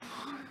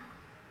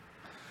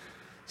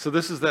So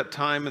this is that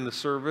time in the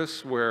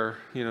service where,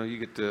 you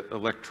get to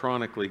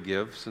electronically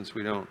give, since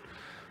we don't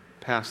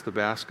pass the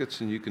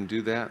baskets, and you can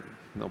do that.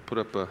 They'll put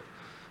up a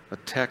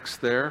text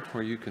there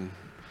where you can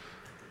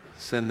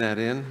send that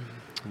in.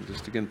 And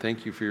just again,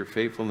 thank you for your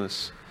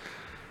faithfulness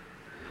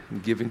in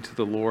giving to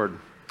the Lord.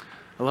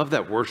 I love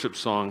that worship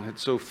song.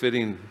 It's so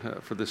fitting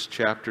for this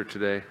chapter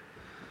today.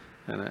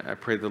 And I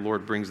pray the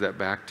Lord brings that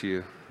back to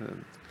you.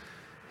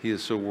 He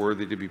is so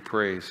worthy to be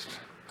praised.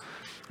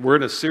 We're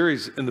in a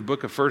series in the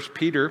book of 1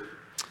 Peter.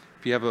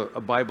 If you have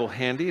a Bible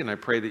handy, and I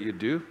pray that you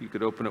do, you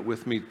could open it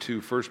with me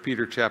to 1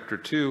 Peter chapter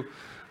 2.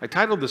 I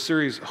titled the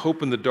series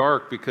Hope in the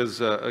Dark because,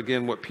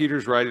 again, what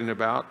Peter's writing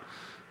about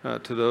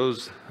to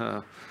those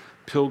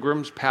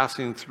pilgrims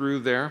passing through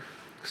there,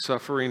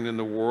 suffering in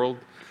the world,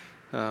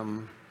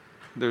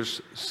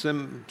 there's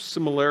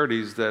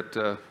similarities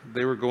that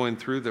they were going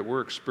through that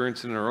we're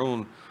experiencing in our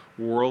own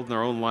world, in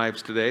our own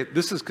lives today.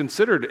 This is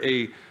considered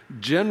a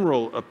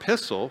general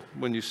epistle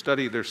when you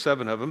study. There's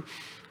 7 of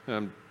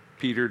them.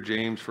 Peter,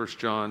 James, 1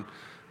 John.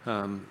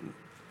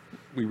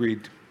 We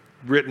read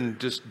written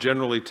just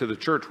generally to the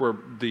church, where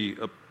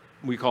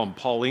we call them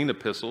Pauline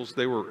epistles.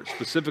 They were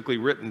specifically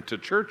written to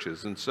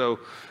churches. And so,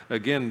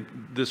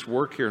 again, this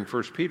work here in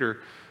 1 Peter,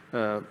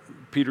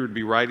 Peter would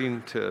be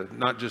writing to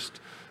not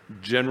just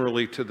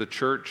generally to the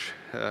church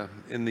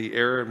in the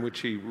era in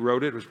which he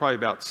wrote it. It was probably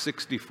about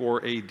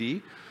 64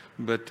 AD,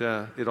 but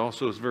it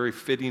also is very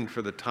fitting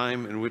for the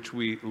time in which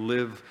we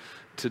live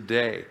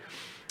today.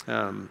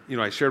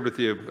 I shared with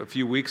you a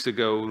few weeks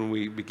ago when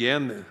we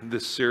began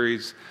this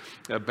series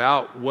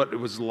about what it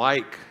was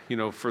like,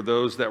 for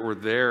those that were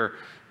there.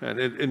 And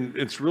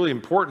it's really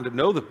important to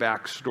know the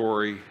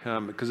backstory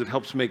because it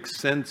helps make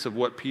sense of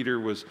what Peter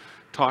was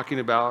talking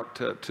about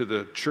to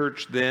the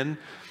church then.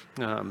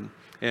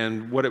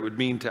 And what it would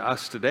mean to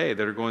us today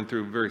that are going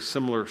through very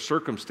similar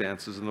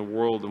circumstances in the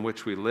world in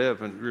which we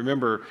live. And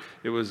remember,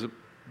 it was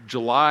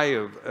July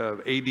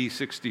of AD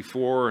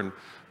 64, and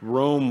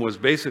Rome was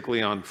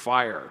basically on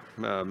fire.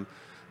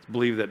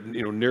 Believe that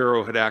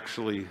Nero had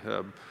actually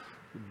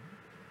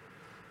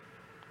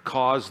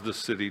caused the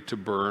city to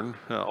burn.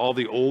 All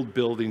the old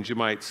buildings, you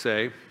might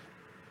say,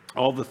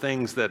 all the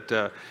things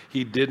that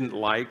he didn't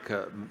like.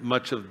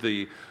 Much of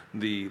the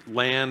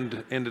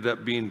land ended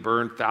up being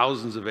burned.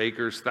 Thousands of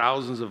acres,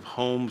 thousands of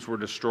homes were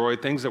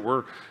destroyed. Things that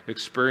we're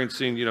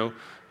experiencing,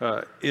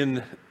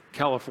 in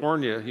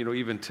California,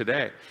 even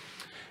today.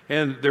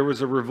 And there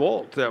was a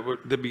revolt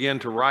that began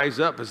to rise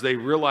up as they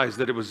realized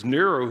that it was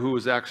Nero who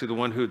was actually the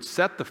one who had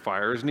set the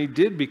fires. And he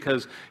did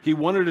because he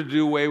wanted to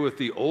do away with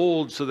the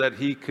old so that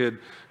he could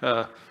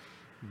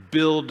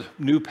build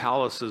new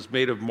palaces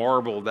made of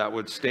marble that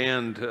would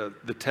stand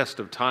the test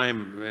of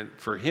time. And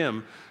for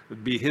him, it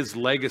would be his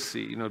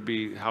legacy, it'd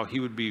be how he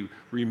would be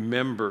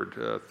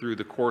remembered through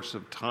the course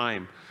of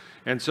time.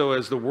 And so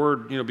as the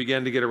word,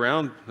 began to get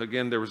around,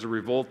 again, there was a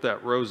revolt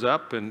that rose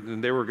up,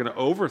 and they were going to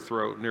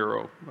overthrow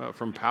Nero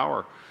from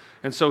power.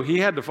 And so he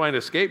had to find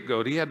a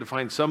scapegoat. He had to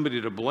find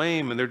somebody to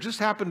blame. And there just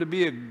happened to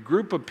be a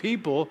group of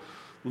people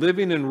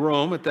living in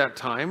Rome at that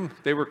time.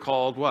 They were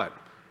called what?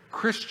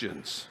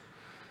 Christians.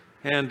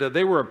 And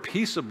they were a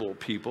peaceable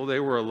people. They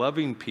were a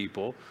loving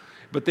people.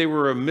 But they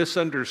were a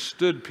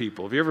misunderstood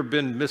people. Have you ever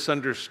been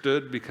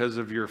misunderstood because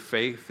of your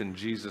faith in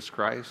Jesus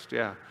Christ?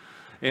 Yeah.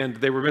 And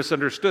they were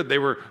misunderstood. They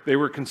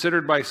were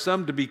considered by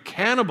some to be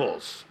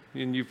cannibals.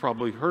 And you've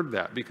probably heard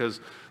that because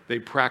they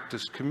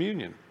practiced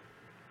communion.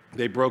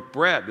 They broke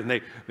bread, and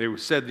they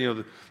said,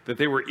 that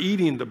they were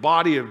eating the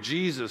body of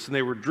Jesus and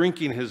they were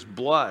drinking his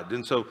blood.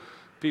 And so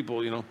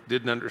people,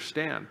 didn't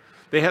understand.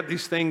 They had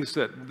these things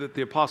that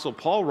the Apostle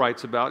Paul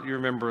writes about. You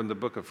remember in the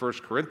book of 1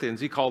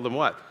 Corinthians, he called them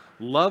what?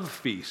 Love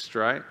feast,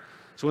 right?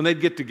 So when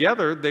they'd get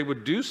together, they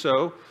would do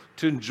so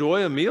to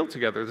enjoy a meal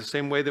together the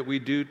same way that we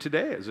do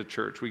today as a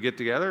church. We get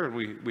together and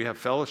we have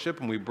fellowship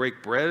and we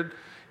break bread,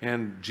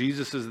 and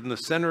Jesus is in the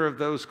center of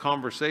those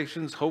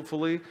conversations,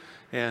 hopefully,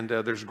 and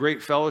there's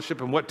great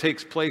fellowship. And what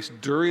takes place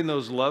during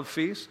those love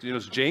feasts,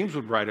 as James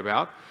would write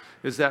about,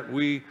 is that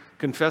we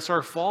confess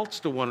our faults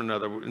to one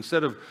another.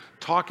 Instead of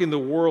talking the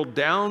world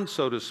down,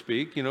 so to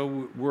speak,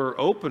 we're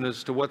open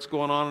as to what's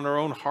going on in our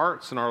own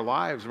hearts and our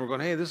lives. And we're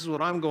going, hey, this is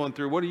what I'm going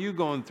through. What are you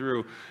going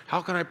through?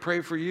 How can I pray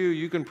for you?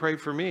 You can pray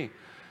for me.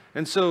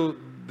 And so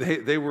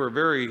they were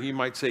very, you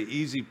might say,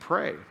 easy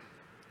prey.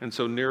 And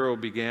so Nero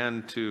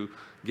began to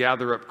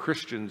gather up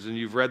Christians. And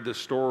you've read the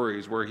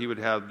stories where he would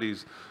have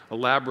these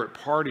elaborate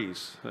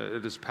parties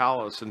at his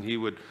palace. And he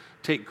would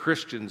take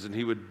Christians and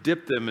he would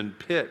dip them in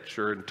pitch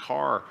or in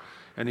tar.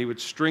 And he would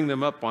string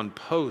them up on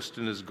posts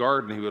in his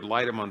garden. He would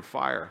light them on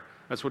fire.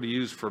 That's what he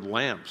used for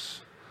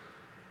lamps.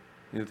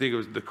 And I think it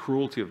was the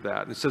cruelty of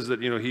that. And it says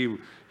that,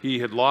 he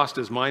had lost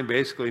his mind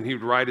basically, and he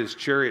would ride his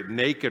chariot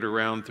naked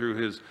around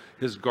through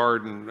his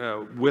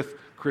garden with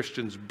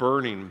Christians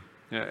burning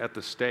at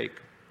the stake.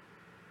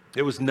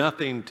 It was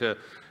nothing to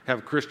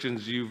have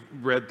Christians, you've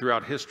read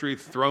throughout history,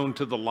 thrown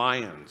to the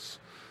lions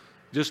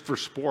just for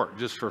sport,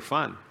 just for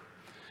fun.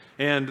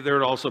 And there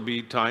would also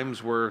be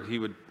times where he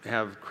would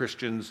have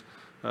Christians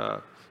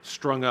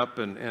strung up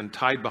and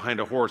tied behind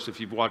a horse. If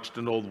you've watched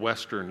an old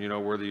Western,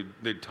 where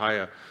they'd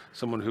tie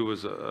someone who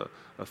was a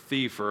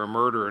thief or a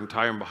murderer and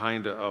tie him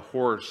behind a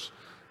horse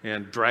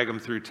and drag them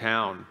through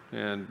town.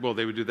 And, well,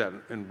 they would do that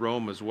in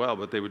Rome as well,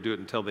 but they would do it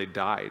until they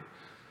died.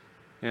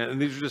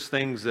 And these are just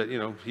things that,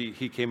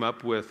 he came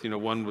up with.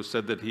 One was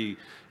said that he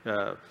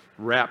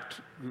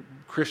wrapped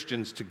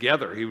Christians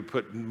together. He would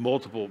put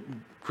multiple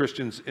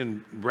Christians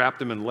wrap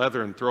them in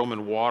leather and throw them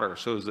in water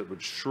so as it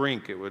would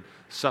shrink, it would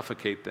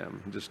suffocate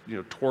them, just,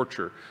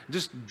 torture.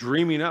 Just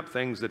dreaming up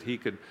things that he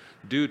could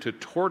do to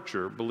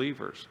torture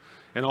believers.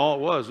 And all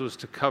it was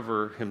to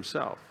cover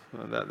himself.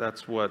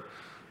 That's what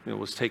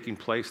was taking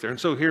place there. And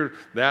so here,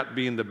 that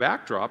being the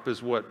backdrop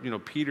is what,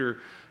 Peter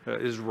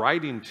is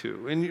writing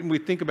to. And we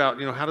think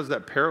about, how does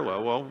that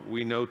parallel? Well,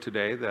 we know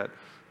today that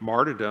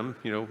martyrdom,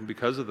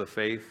 because of the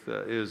faith,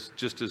 is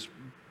just as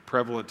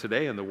prevalent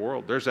today in the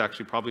world. There's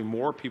actually probably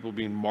more people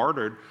being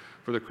martyred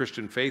for the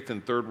Christian faith in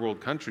third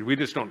world countries. We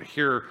just don't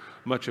hear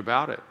much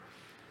about it.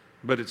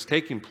 But it's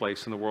taking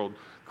place in the world.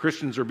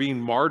 Christians are being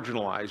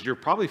marginalized. You're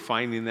probably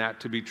finding that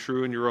to be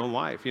true in your own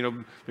life.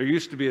 There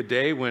used to be a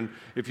day when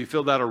if you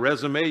filled out a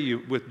resume,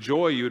 with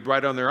joy, you would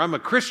write on there, I'm a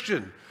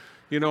Christian.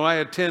 I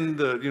attend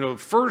the,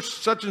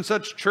 first such and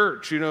such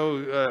church,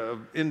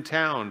 in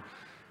town.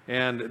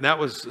 And that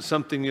was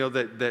something,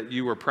 that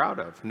you were proud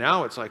of.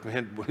 Now it's like,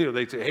 man,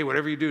 they say, hey,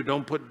 whatever you do,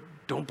 don't put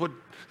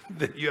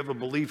that you have a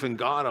belief in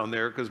God on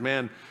there because,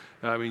 man,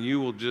 you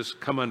will just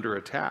come under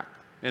attack.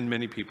 And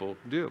many people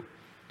do.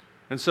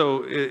 And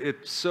so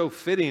it's so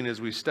fitting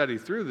as we study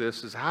through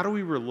this is how do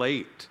we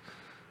relate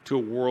to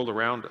a world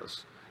around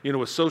us?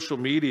 With social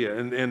media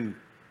and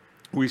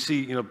we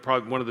see,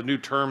 probably one of the new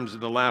terms in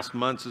the last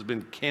months has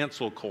been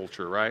cancel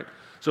culture, right?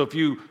 So if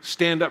you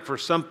stand up for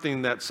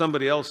something that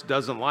somebody else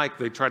doesn't like,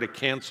 they try to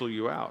cancel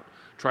you out,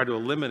 try to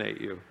eliminate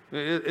you.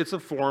 It's a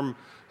form,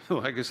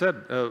 like I said,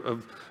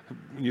 of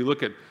you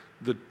look at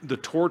the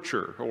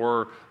torture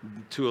or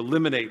to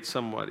eliminate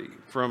somebody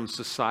from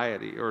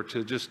society or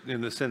to just,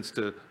 in the sense,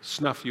 to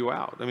snuff you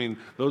out.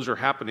 Those are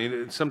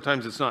happening.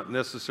 Sometimes it's not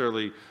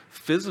necessarily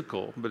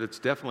physical, but it's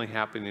definitely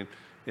happening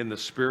in the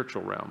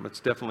spiritual realm.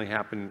 It's definitely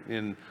happening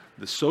in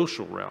the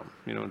social realm,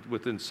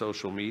 within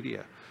social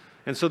media.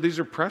 And so these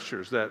are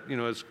pressures that,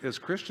 as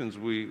Christians,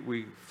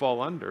 we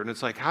fall under. And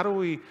it's like, how do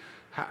we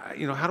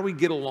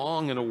get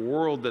along in a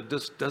world that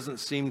just doesn't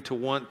seem to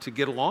want to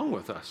get along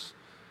with us?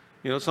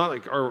 It's not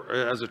like,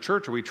 as a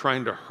church, are we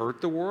trying to hurt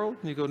the world?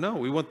 And you go, no,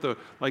 we want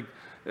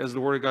as the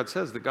Word of God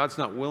says, that God's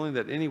not willing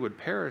that any would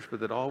perish,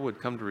 but that all would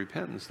come to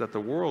repentance, that the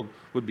world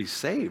would be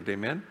saved,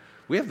 amen?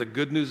 We have the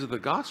good news of the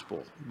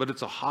gospel, but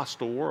it's a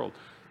hostile world.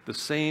 The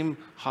same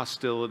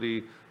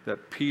hostility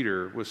that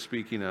Peter was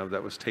speaking of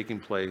that was taking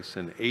place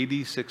in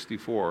AD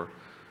 64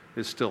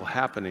 is still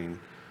happening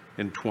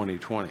in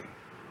 2020.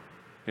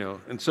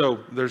 And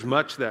so there's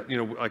much that,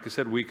 like I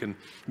said, we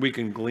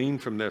can glean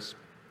from this.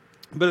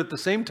 But at the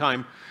same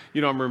time,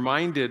 I'm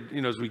reminded,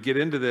 as we get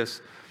into this,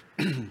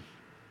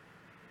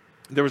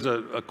 there was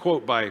a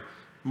quote by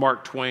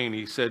Mark Twain.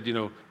 He said,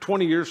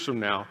 20 years from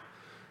now,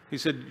 he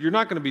said, you're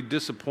not going to be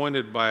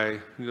disappointed by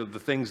the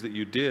things that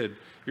you did.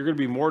 You're going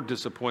to be more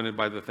disappointed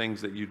by the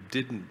things that you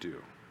didn't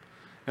do.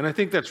 And I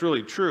think that's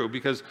really true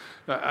because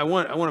I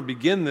want to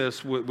begin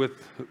this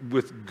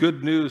with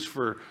good news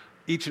for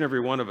each and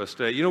every one of us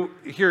today.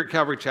 Here at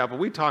Calvary Chapel,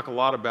 we talk a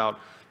lot about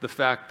the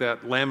fact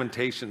that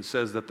Lamentation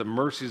says that the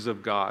mercies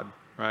of God,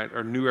 right,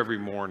 are new every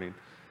morning,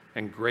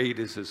 and great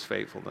is his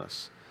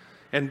faithfulness.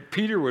 And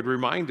Peter would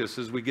remind us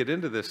as we get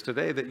into this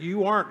today that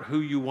you aren't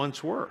who you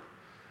once were.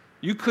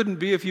 You couldn't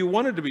be if you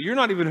wanted to be. You're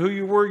not even who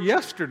you were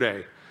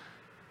yesterday.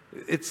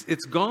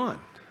 It's gone.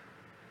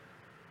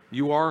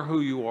 You are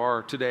who you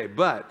are today.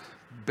 But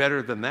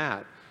better than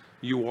that,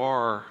 you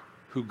are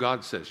who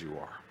God says you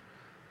are.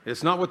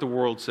 It's not what the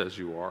world says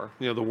you are.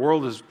 The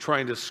world is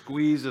trying to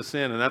squeeze us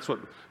in, and that's what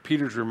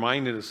Peter's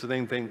reminded us.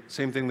 The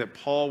same thing that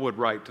Paul would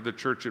write to the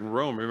church in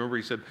Rome. Remember,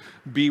 he said,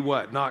 be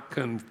what? Not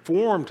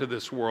conform to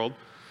this world,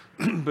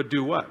 but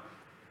do what?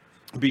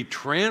 Be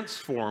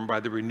transformed by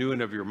the renewing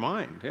of your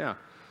mind. Yeah.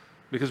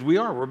 Because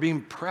we're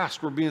being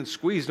pressed, we're being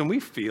squeezed, and we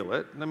feel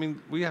it.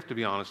 We have to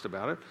be honest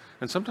about it.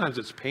 And sometimes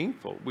it's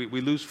painful. We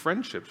lose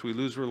friendships, we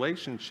lose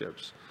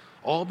relationships,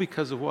 all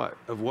because of what?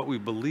 Of what we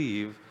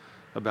believe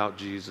about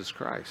Jesus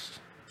Christ.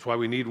 That's why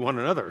we need one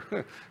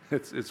another.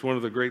 It's one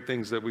of the great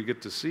things that we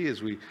get to see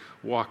as we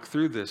walk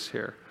through this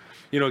here.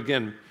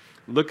 Again,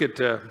 look at,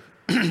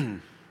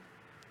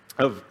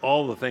 of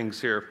all the things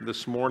here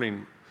this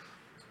morning,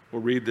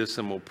 we'll read this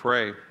and we'll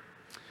pray.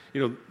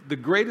 The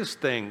greatest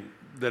thing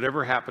that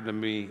ever happened to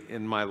me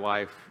in my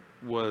life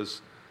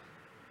was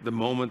the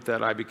moment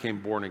that I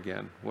became born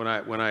again. When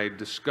I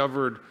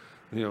discovered,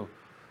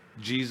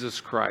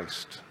 Jesus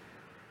Christ,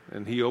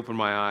 and he opened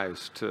my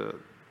eyes to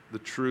the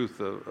truth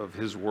of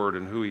his word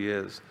and who he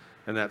is,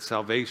 and that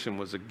salvation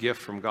was a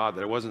gift from God,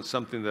 that it wasn't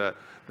something that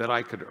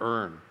I could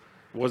earn.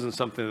 It wasn't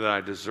something that I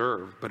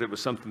deserved, but it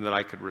was something that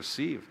I could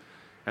receive,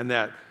 and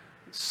that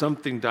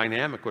something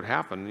dynamic would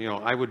happen.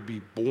 I would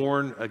be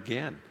born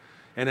again.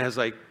 And as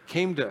I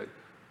came to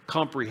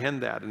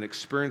comprehend that and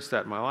experience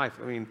that in my life.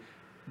 I mean,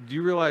 do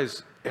you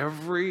realize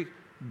every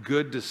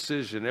good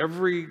decision,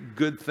 every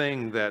good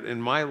thing that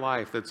in my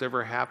life that's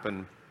ever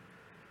happened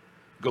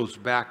goes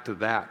back to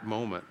that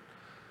moment?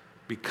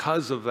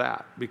 Because of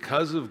that,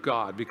 because of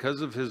God,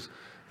 because of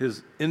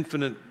his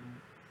infinite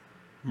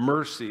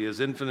mercy, his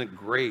infinite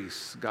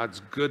grace, God's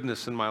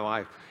goodness in my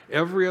life.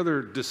 Every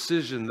other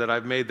decision that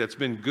I've made that's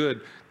been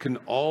good can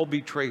all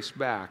be traced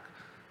back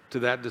to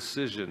that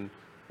decision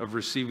of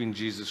receiving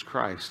Jesus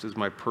Christ as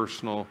my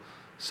personal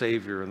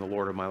Savior and the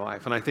Lord of my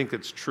life. And I think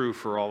it's true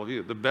for all of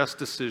you. The best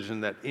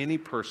decision that any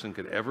person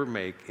could ever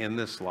make in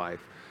this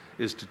life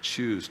is to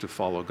choose to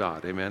follow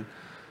God. Amen?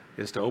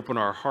 Is to open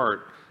our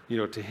heart,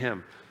 to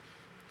Him.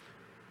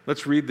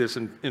 Let's read this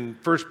in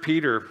 1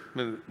 Peter,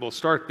 and we'll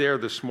start there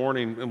this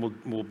morning, and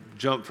we'll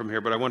jump from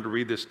here. But I wanted to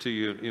read this to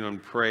you,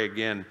 and pray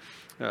again,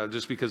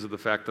 just because of the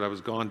fact that I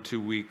was gone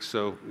 2 weeks.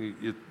 So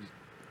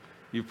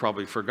you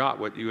probably forgot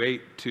what you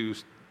ate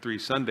 2-3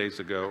 Sundays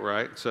ago,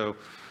 right? So,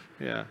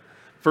 yeah.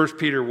 1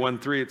 Peter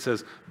 1:3, it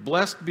says,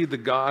 "Blessed be the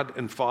God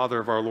and Father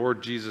of our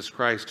Lord Jesus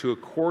Christ, who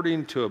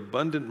according to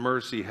abundant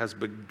mercy has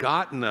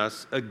begotten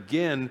us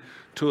again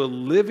to a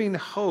living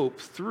hope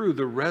through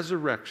the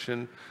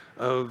resurrection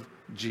of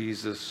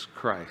Jesus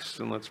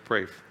Christ." And let's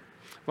pray.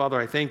 Father,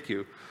 I thank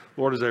you.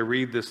 Lord, as I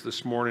read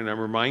this morning, I'm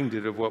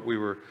reminded of what we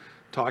were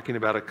talking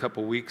about a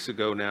couple weeks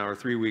ago now, or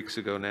 3 weeks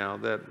ago now,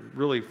 that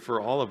really for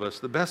all of us,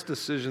 the best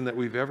decision that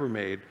we've ever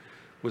made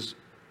was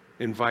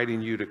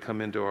inviting you to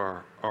come into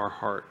our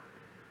heart,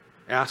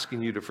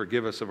 asking you to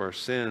forgive us of our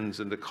sins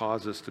and to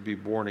cause us to be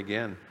born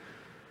again.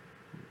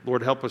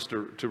 Lord, help us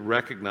to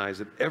recognize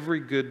that every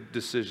good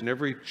decision,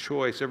 every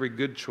choice, every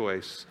good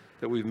choice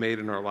that we've made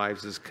in our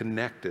lives is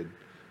connected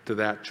to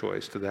that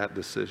choice, to that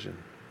decision.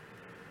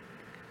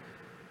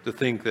 To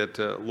think that,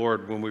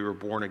 Lord, when we were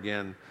born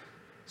again,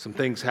 some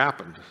things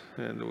happened,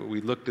 and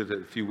we looked at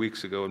it a few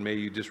weeks ago, and may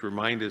you just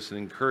remind us and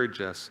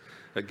encourage us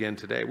again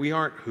today. We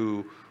aren't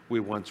who we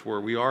once were.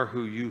 We are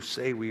who you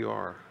say we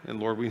are. And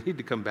Lord, we need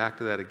to come back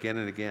to that again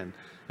and again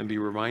and be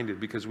reminded,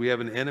 because we have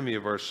an enemy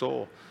of our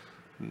soul.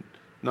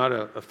 Not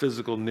a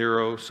physical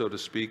Nero, so to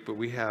speak, but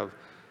we have,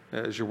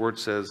 as your word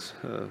says,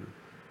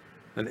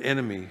 an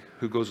enemy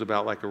who goes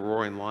about like a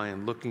roaring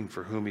lion looking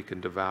for whom he can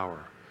devour.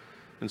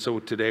 And so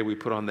today we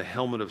put on the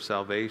helmet of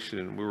salvation,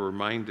 and we're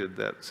reminded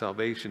that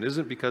salvation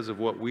isn't because of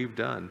what we've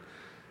done.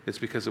 It's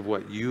because of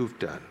what you've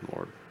done,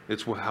 Lord.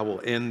 It's how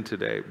we'll end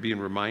today, being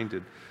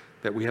reminded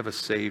that we have a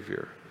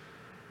Savior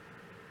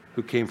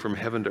who came from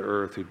heaven to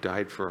earth, who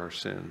died for our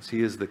sins.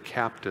 He is the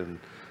captain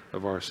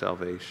of our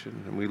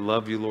salvation. And we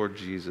love you, Lord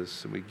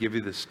Jesus, and we give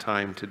you this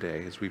time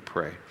today as we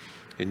pray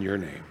in your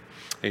name.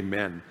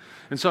 Amen.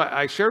 And so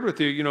I shared with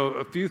you,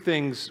 a few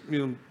things,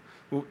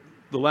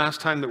 the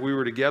last time that we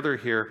were together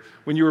here.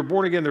 When you were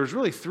born again, there was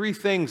really 3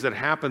 things that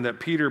happened that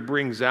Peter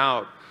brings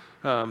out.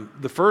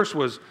 The first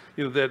was,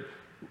 that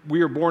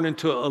we are born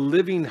into a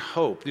living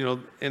hope.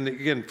 And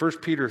again,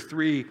 1 Peter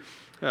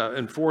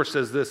 3:4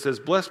 says,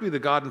 "Blessed be the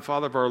God and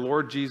Father of our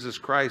Lord Jesus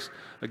Christ,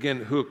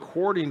 again, who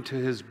according to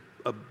his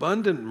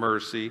abundant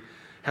mercy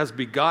has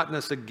begotten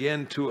us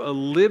again to a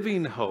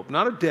living hope,"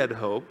 not a dead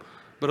hope,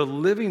 but a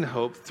living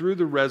hope through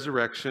the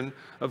resurrection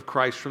of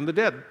Christ from the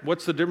dead.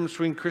 What's the difference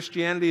between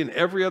Christianity and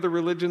every other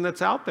religion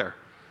that's out there?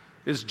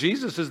 Is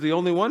Jesus is the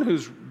only one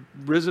who's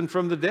risen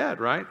from the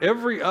dead, right?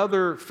 Every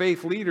other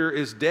faith leader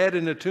is dead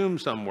in a tomb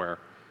somewhere.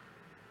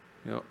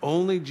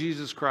 Only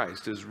Jesus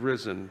Christ is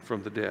risen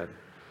from the dead.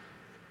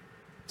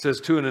 It says,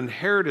 to an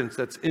inheritance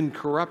that's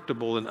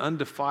incorruptible and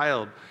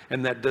undefiled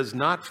and that does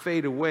not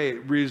fade away,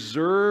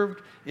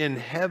 reserved in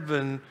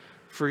heaven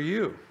for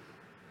you.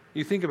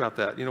 You think about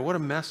that. What a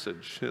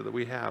message that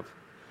we have.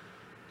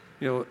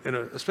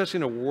 Especially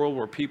in a world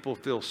where people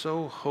feel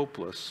so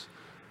hopeless,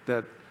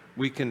 that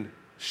we can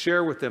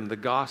share with them the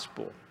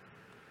gospel.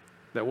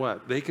 That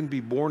what? They can be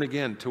born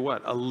again to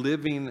what? A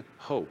living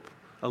hope.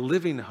 A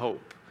living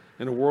hope.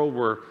 In a world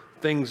where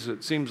things,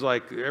 it seems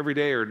like every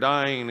day, are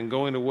dying and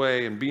going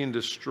away and being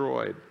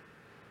destroyed.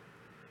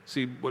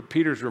 See, what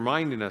Peter's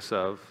reminding us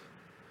of,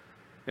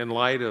 in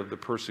light of the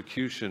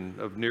persecution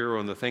of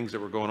Nero and the things that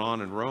were going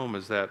on in Rome,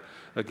 is that,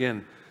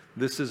 again,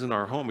 this isn't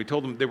our home. We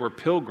told them they were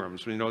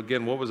pilgrims.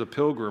 Again, what was a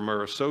pilgrim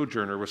or a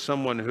sojourner? Was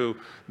someone who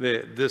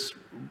this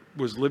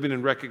was living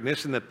in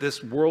recognition that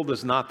this world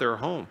is not their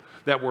home,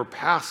 that we're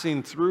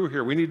passing through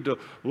here. We need to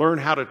learn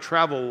how to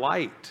travel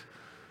light.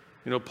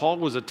 Paul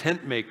was a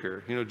tent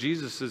maker.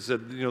 Jesus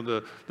said,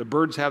 the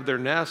birds have their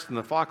nests and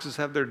the foxes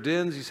have their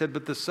dens. He said,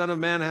 but the Son of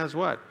Man has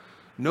what?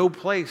 No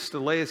place to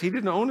lay his. He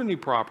didn't own any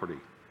property.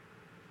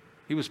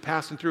 He was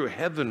passing through.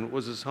 Heaven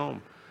was his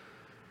home.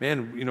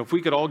 Man, if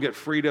we could all get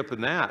freed up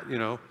in that,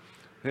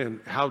 and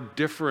how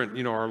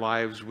different, our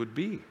lives would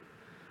be.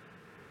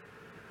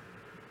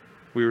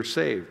 We were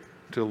saved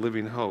to a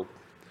living hope.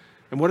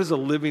 And what is a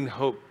living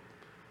hope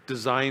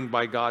designed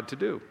by God to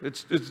do?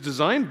 It's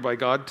designed by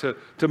God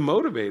to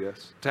motivate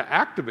us, to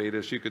activate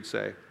us, you could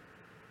say.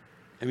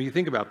 You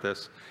think about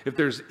this. If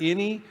there's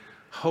any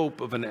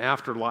hope of an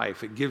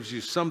afterlife. It gives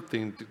you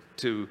something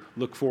to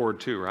look forward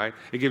to, right?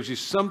 It gives you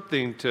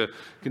something to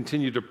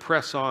continue to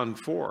press on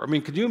for. I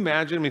mean, could you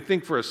imagine? I mean,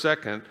 think for a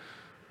second,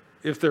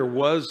 if there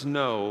was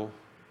no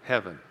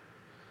heaven,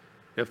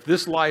 if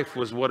this life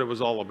was what it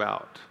was all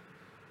about,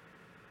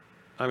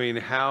 I mean,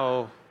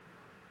 how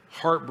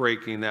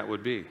heartbreaking that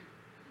would be.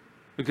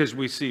 Because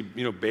we see,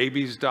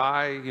 babies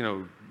die,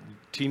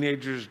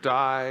 teenagers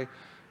die,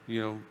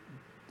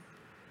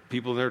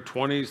 people in their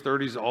 20s,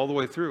 30s, all the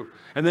way through.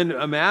 And then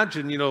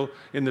imagine,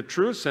 in the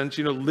truest sense,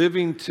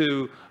 living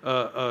to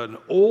an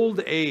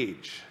old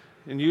age.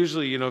 And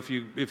usually,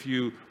 if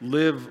you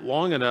live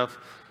long enough,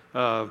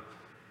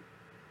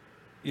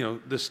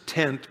 this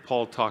tent,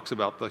 Paul talks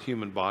about the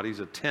human body's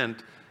a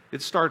tent,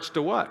 it starts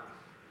to what?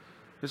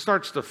 It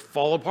starts to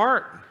fall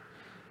apart.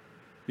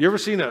 You ever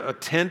seen a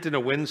tent in a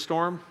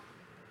windstorm?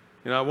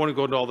 I won't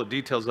go into all the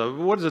details of it,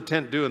 but what does a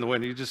tent do in the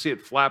wind? You just see it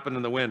flapping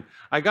in the wind.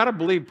 I got to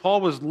believe Paul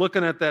was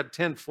looking at that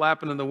tent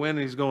flapping in the wind,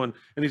 and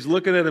he's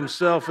looking at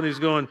himself, and he's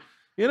going,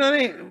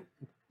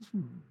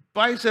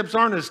 biceps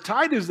aren't as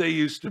tight as they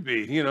used to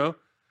be,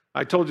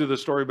 I told you the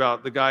story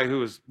about the guy who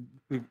was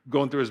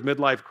going through his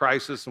midlife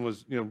crisis and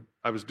was,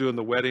 I was doing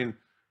the wedding,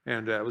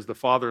 and it was the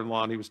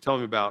father-in-law, and he was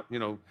telling me about,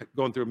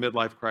 going through a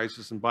midlife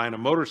crisis and buying a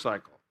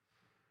motorcycle.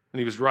 And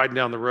he was riding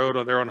down the road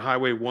there on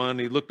Highway 1.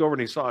 He looked over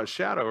and he saw a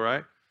shadow,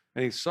 right?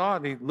 And he saw it,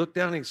 and he looked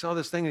down, and he saw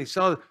this thing, and he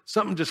saw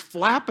something just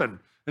flapping.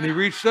 And he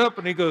reached up,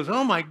 and he goes,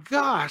 oh, my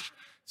gosh.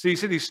 So he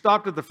said he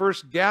stopped at the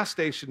first gas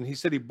station. He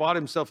said he bought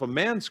himself a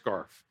man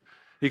scarf.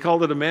 He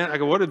called it a man. I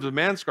go, what is a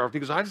man scarf? He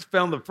goes, I just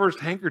found the first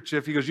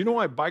handkerchief. He goes, you know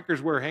why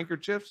bikers wear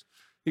handkerchiefs?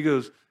 He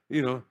goes,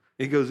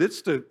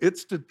 it's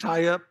to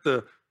tie up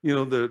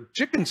the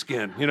chicken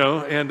skin,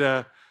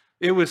 and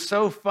it was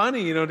so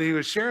funny, that he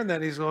was sharing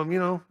that. He's going,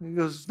 he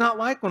goes, it's not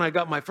like when I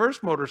got my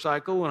first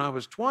motorcycle when I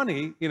was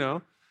 20,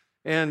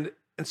 and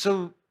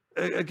so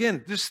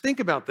again, just think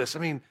about this. I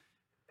mean,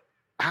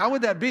 how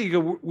would that be?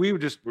 We're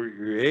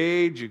your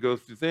age, you go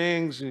through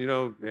things, and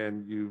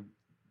you,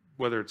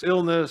 whether it's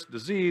illness,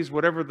 disease,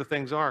 whatever the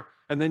things are,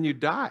 and then you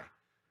die.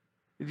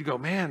 And you go,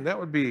 man, that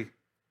would be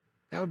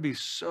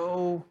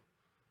so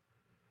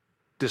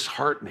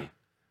disheartening.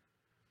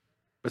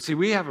 But see,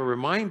 we have a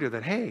reminder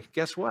that, hey,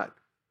 guess what?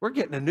 We're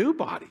getting a new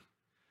body.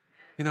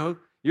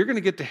 You're going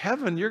to get to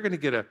heaven. You're going to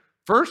get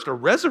first a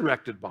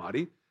resurrected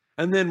body.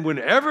 And then when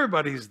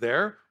everybody's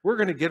there, we're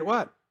going to get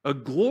what? A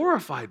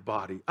glorified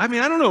body. I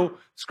mean, I don't know.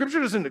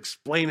 Scripture doesn't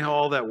explain how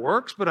all that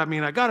works, but I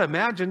mean, I got to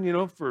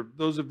imagine, for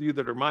those of you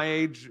that are my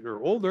age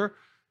or older,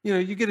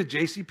 you get a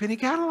JCPenney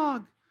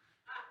catalog.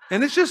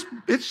 And it's just,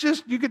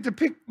 you get to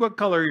pick what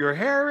color your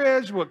hair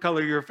is, what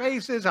color your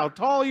face is, how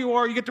tall you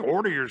are. You get to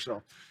order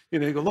yourself.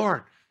 You go,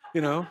 Lord,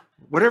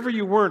 whatever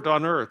you weren't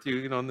on earth,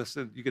 in this,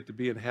 you get to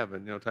be in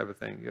heaven, type of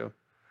thing.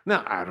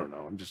 Now, I don't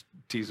know. I'm just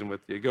teasing with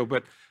you.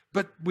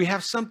 But we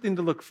have something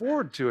to look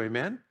forward to.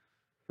 Amen.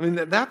 I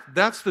mean,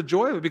 that's the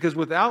joy of it, because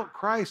without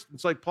Christ,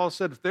 it's like Paul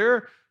said,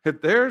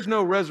 if there's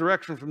no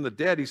resurrection from the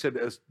dead, he said,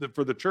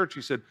 for the church,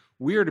 he said,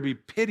 we are to be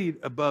pitied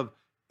above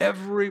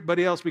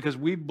everybody else because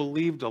we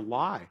believed a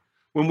lie.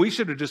 When we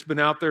should have just been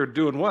out there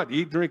doing what?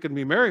 Eat, drink, and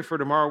be merry, for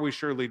tomorrow we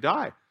surely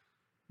die.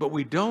 But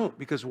we don't,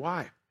 because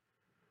why?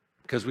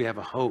 Because we have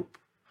a hope.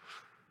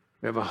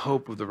 We have a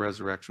hope of the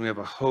resurrection. We have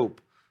a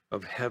hope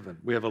of heaven.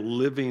 We have a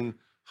living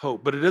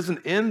hope. But it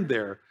doesn't end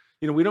there.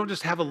 We don't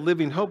just have a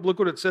living hope. Look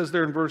what it says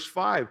there in verse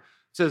 5. It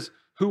says,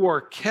 who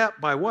are kept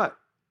by what?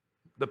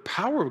 The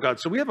power of God.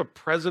 So we have a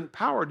present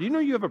power. Do you know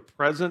you have a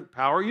present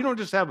power? You don't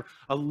just have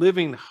a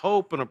living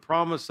hope and a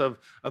promise of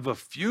a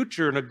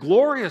future and a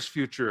glorious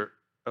future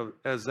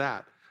as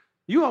that.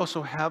 You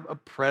also have a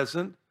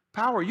present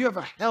power. You have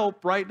a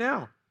help right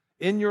now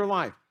in your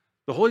life.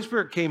 The Holy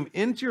Spirit came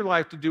into your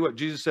life to do what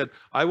Jesus said.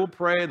 I will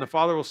pray, and the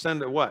Father will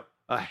send a what?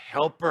 A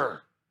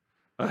helper.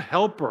 A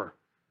helper.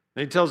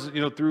 And he tells,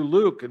 through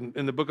Luke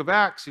in the book of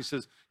Acts, he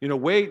says,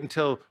 wait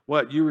until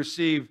what? You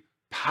receive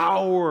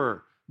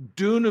power,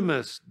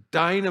 dunamis,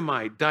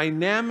 dynamite,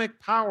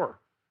 dynamic power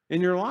in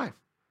your life.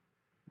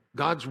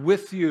 God's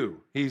with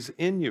you. He's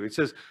in you. It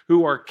says,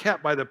 who are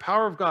kept by the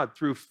power of God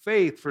through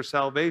faith for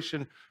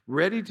salvation,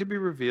 ready to be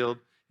revealed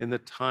in the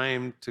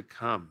time to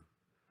come.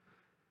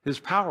 His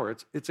power,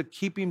 it's a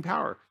keeping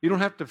power. You don't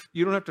have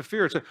to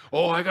fear. It's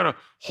I got to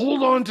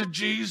hold on to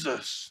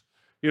Jesus.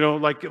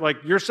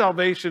 Like your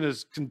salvation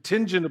is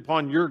contingent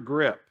upon your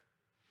grip.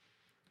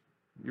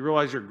 You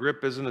realize your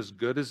grip isn't as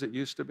good as it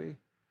used to be?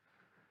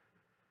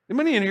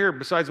 Anybody in here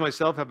besides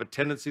myself have a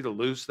tendency to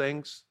lose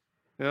things?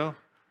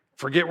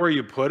 Forget where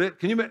you put it.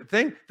 Can you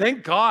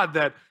thank God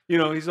that,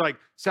 he's like,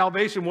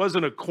 salvation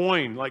wasn't a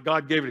coin like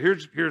God gave it.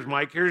 Here's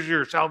Mike, here's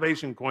your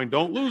salvation coin.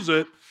 Don't lose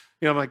it.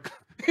 I'm like,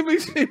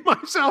 my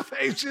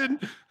salvation,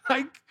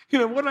 what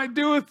did I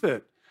do with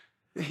it?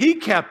 He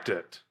kept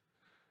it.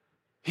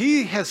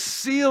 He has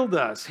sealed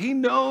us. He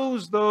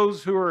knows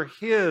those who are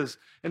his,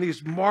 and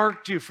he's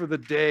marked you for the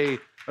day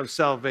of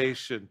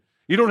salvation.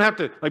 You don't have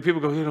to, like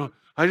people go,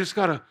 I just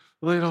got to,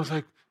 it's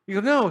like,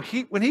 no,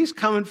 when he's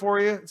coming for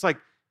you, it's like,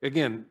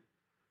 again,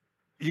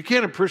 you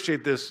can't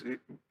appreciate this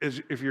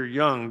if you're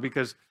young,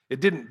 because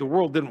the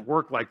world didn't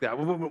work like that.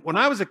 When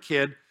I was a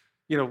kid,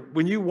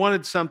 when you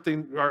wanted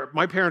something, or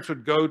my parents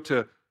would go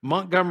to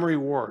Montgomery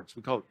Wards.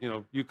 We call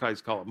it, you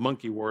guys call it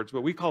Monkey Wards,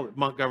 but we call it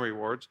Montgomery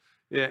Wards.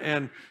 Yeah,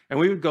 and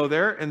we would go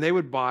there, and they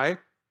would buy,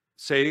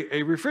 say,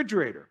 a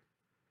refrigerator.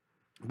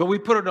 But we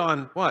put it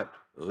on what?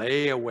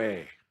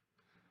 Layaway.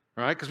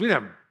 All right?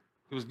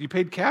 Because you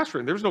paid cash for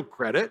it. There was no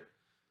credit.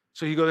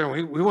 So you go there,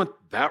 and we want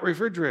that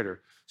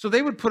refrigerator. So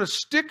they would put a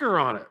sticker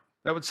on it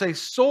that would say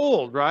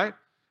sold, right?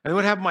 And it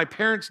would have my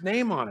parents'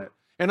 name on it.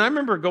 And I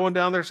remember going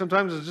down there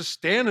sometimes and just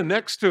standing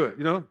next to it,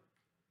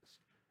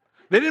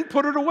 They didn't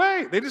put it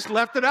away. They just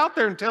left it out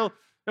there until,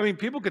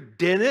 people could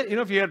dent it.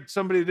 If you had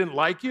somebody that didn't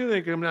like you,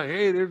 they could come down,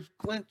 hey, there's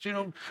Clint,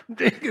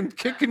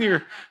 kicking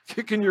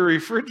your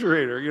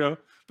refrigerator,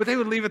 But they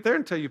would leave it there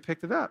until you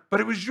picked it up. But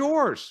it was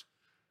yours.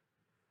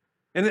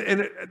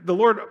 And the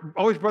Lord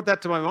always brought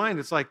that to my mind.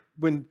 It's like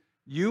when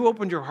you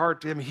opened your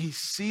heart to him, he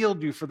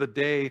sealed you for the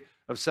day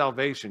of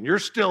salvation. You're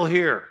still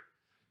here.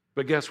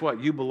 But guess what?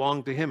 You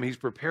belong to him. He's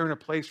preparing a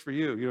place for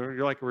you.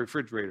 You're like a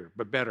refrigerator,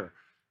 but better.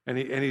 And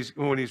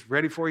when he's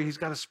ready for you, he's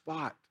got a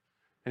spot,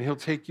 and he'll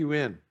take you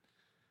in.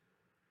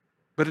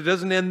 But it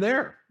doesn't end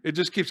there. It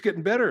just keeps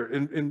getting better.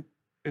 In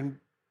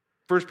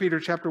 1 Peter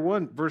chapter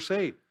 1, verse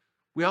 8,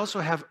 we also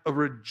have a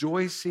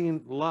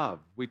rejoicing love.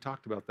 We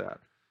talked about that.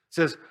 It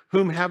says,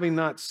 whom having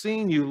not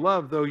seen you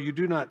love, though you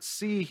do not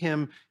see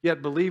him,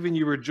 yet believing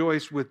you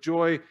rejoice with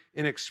joy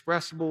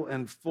inexpressible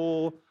and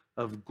full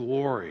of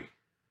glory.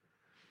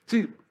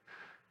 See,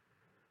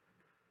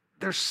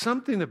 there's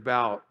something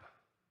about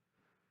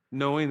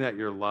knowing that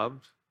you're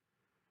loved,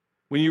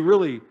 when you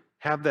really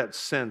have that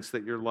sense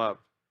that you're loved.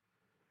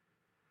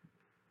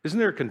 Isn't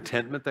there a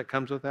contentment that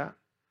comes with that?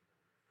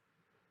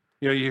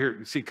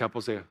 You see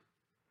couples say,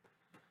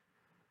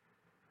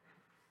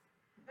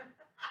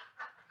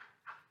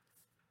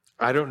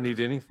 I don't need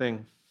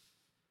anything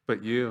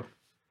but you.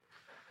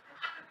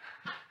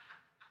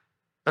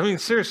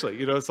 Seriously,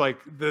 it's like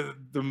the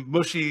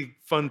mushy,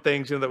 fun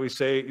things, that we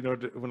say,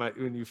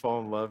 when you fall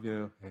in love,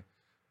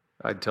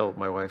 I'd tell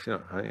my wife,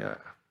 honey,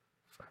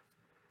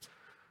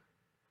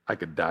 I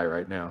could die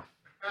right now.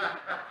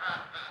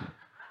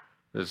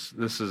 This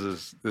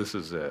is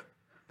it.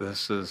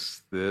 This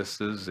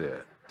is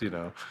it.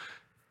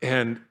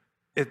 And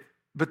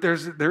but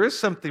there is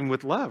something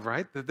with love,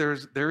 right? That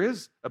there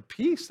is a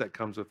peace that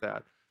comes with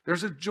that.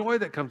 There's a joy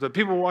that comes with it.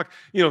 People walk,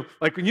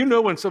 like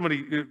when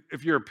somebody,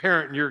 if you're a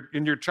parent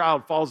and your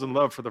child falls in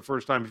love for the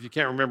first time, if you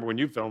can't remember when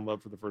you fell in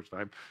love for the first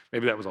time,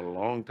 maybe that was a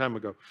long time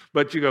ago.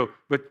 But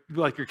but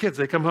like your kids,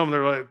 they come home,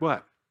 they're like,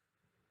 what?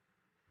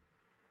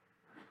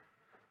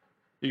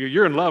 You go,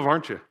 you're in love,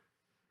 aren't you?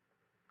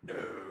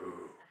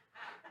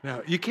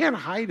 No, you can't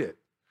hide it.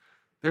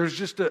 There's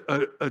just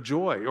a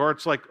joy. Or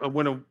it's like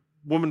when a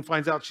woman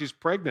finds out she's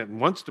pregnant and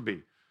wants to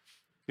be.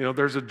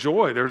 There's a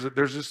joy. There's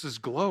just this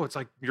glow. It's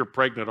like, you're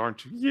pregnant,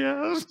 aren't you?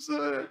 Yes.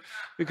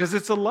 Because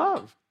it's a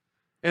love.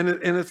 And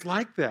it's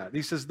like that.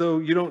 He says, though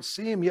you don't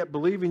see him yet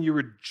believing, you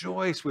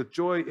rejoice with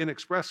joy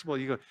inexpressible.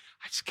 You go,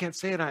 I just can't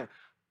say it.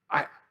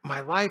 My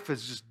life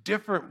is just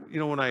different,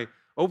 when I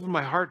open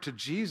my heart to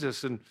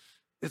Jesus. And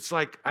it's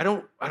like,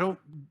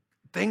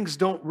 things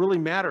don't really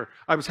matter.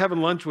 I was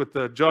having lunch with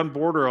John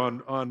Border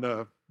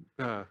on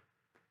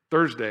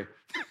Thursday.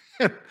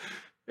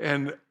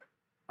 And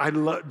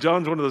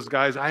John's one of those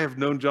guys. I have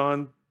known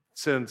John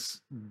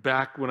since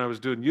back when I was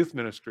doing youth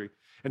ministry.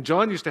 And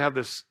John used to have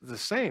this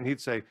saying. He'd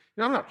say,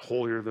 I'm not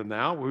holier than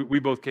thou. We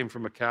both came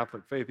from a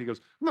Catholic faith. He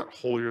goes, I'm not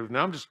holier than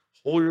thou. I'm just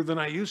holier than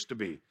I used to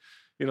be,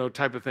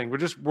 type of thing.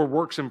 We're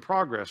works in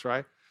progress,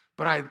 right?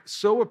 But I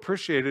so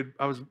appreciated,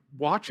 I was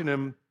watching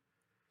him.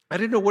 I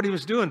didn't know what he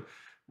was doing.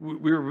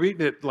 We were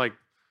meeting at like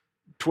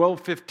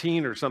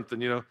 12:15 or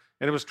something, and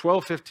it was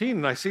 12:15,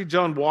 and I see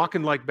John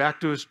walking like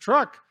back to his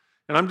truck,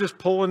 and I'm just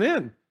pulling in,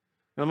 and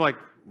I'm like,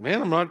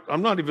 man,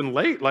 I'm not even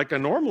late like I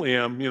normally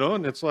am,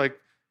 and it's like,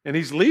 and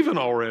he's leaving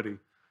already,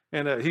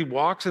 and he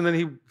walks, and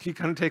then he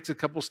kind of takes a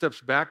couple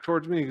steps back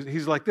towards me.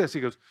 He's like this.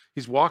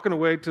 He's walking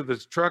away to the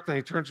truck, and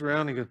he turns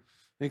around, and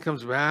he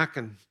comes back,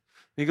 and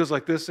he goes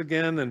like this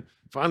again, and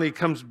finally he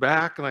comes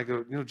back, and I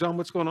go, John,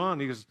 what's going on?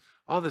 He goes,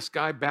 oh, this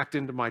guy backed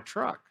into my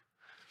truck.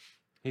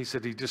 He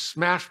said, he just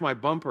smashed my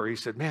bumper. He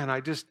said, man,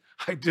 I just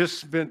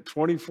spent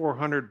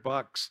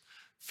 $2,400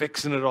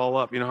 fixing it all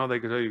up. You know how they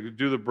could tell you,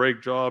 do the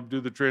brake job,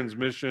 do the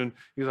transmission.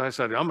 He goes, I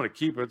said, I'm going to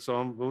keep it,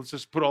 so let's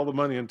just put all the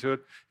money into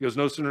it. He goes,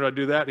 no sooner did I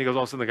do that, and he goes,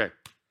 all of a sudden the guy,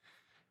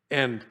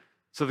 and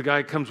so the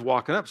guy comes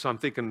walking up. So I'm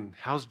thinking,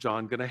 how's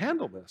John going to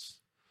handle this?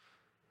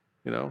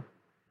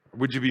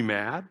 Would you be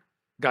mad?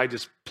 Guy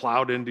just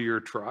plowed into your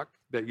truck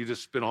that you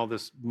just spent all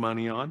this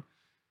money on.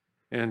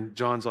 And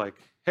John's like,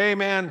 hey,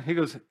 man, he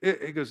goes,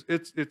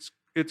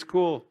 it's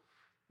cool.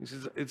 He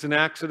says, it's an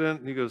accident.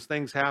 And he goes,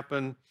 things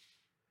happen,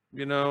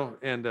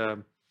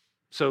 and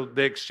so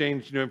they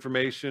exchanged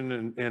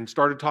information and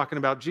started talking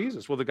about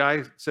Jesus. Well, the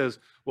guy says,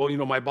 well,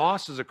 my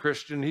boss is a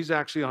Christian. He's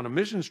actually on a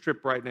missions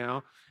trip right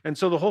now. And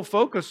so the whole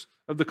focus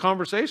of the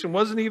conversation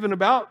wasn't even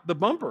about the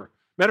bumper.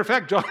 Matter of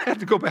fact, John had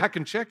to go back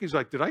and check. He's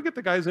like, did I get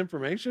the guy's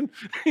information?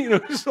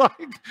 It's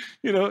like,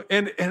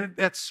 and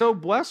that so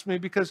blessed me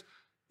because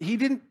he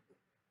didn't,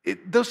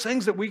 those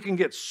things that we can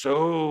get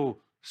so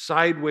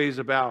sideways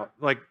about,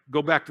 like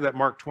go back to that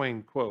Mark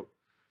Twain quote,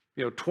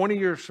 20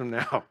 years from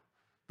now,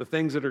 the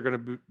things that are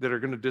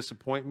going to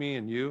disappoint me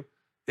and you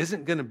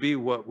isn't going to be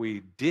what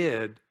we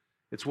did,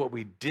 it's what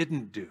we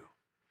didn't do.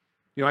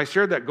 I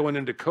shared that going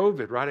into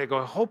COVID, right? I go,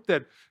 I hope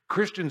that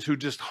Christians who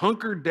just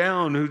hunkered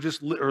down, who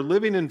just are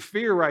living in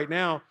fear right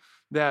now,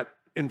 that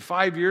in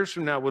 5 years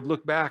from now would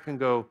look back and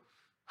go,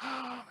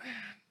 oh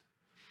man,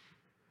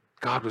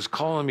 God was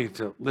calling me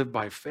to live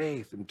by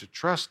faith and to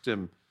trust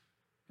him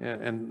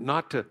and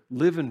not to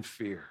live in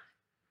fear.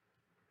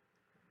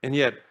 And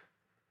yet,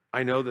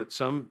 I know that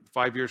some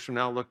 5 years from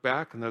now look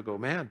back and they'll go,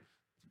 man,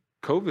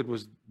 COVID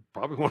was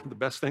probably one of the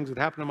best things that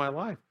happened in my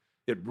life.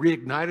 It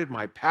reignited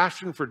my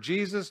passion for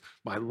Jesus,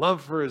 my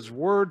love for his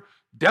word,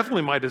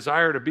 definitely my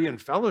desire to be in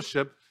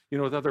fellowship,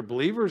 with other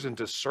believers and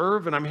to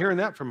serve. And I'm hearing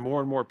that from more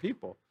and more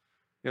people.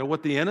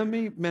 What the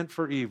enemy meant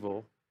for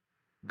evil,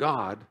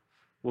 God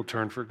will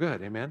turn for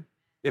good. Amen.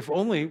 If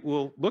only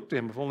we'll look to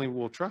him, if only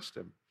we'll trust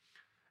him.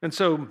 And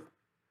so,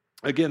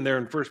 again, there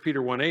in 1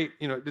 Peter 1:8,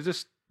 it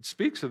just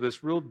speaks of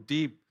this real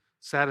deep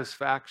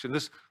satisfaction,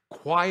 this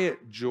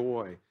quiet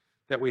joy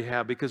that we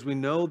have because we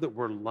know that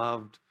we're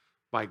loved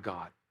by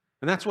God.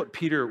 And that's what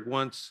Peter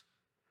wants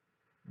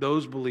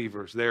those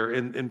believers there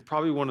in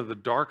probably one of the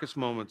darkest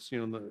moments,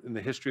 in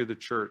the history of the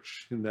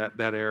church in that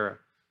era.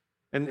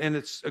 And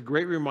it's a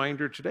great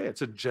reminder today.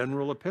 It's a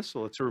general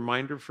epistle. It's a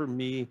reminder for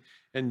me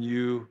and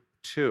you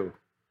too.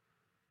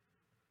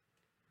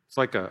 It's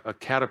like a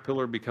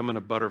caterpillar becoming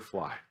a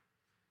butterfly.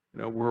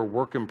 We're a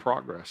work in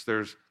progress.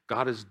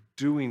 God is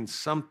doing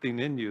something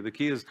in you. The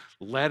key is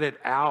let it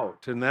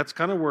out. And that's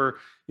kind of where,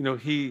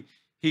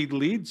 he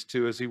leads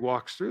to as he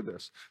walks through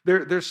this.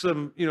 There's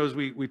some, as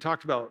we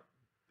talked about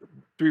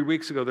 3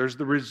 weeks ago, there's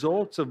the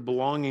results of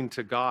belonging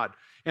to God.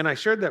 And I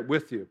shared that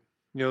with you.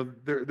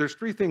 There's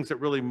 3 things that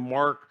really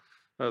mark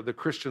the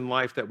Christian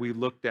life that we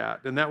looked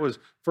at. And that was,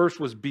 first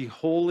was be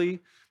holy.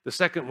 The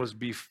second was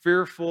be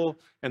fearful.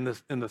 And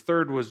the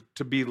third was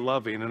to be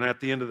loving. And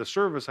at the end of the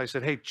service, I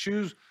said, hey,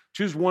 choose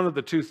one of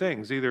the 2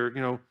 things.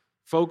 Either,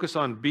 focus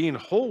on being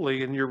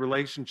holy in your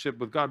relationship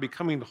with God,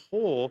 becoming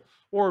whole,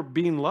 or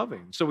being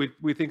loving. So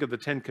we think of the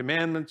 10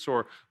 Commandments,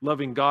 or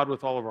loving God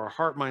with all of our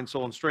heart, mind,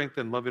 soul, and strength,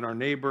 and loving our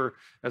neighbor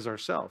as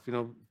ourselves.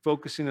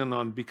 Focusing in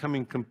on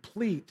becoming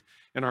complete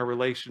in our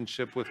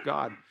relationship with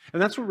God.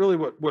 And that's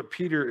what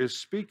Peter is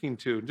speaking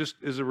to. Just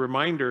as a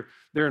reminder,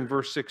 there in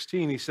verse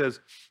 16, he says,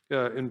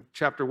 in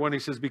chapter 1, he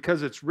says,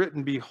 because it's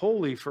written, be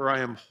holy, for I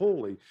am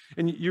holy.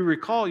 And you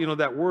recall,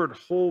 that word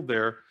whole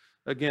there,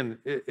 again,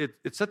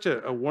 it's such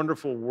a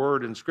wonderful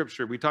word in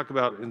Scripture. We talk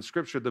about in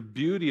Scripture the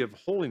beauty of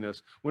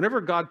holiness.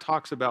 Whenever God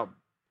talks about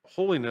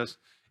holiness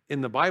in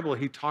the Bible,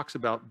 he talks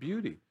about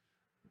beauty.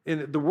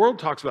 And the world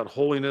talks about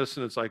holiness,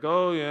 and it's like,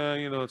 oh yeah,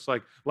 it's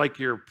like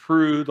you're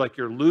prude, like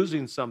you're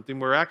losing something,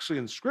 where actually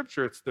in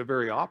Scripture, it's the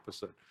very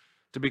opposite.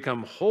 To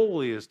become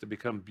holy is to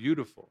become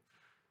beautiful.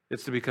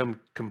 It's to become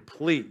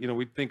complete.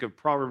 We think of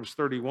Proverbs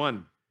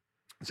 31.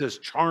 It says,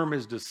 charm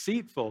is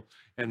deceitful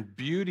and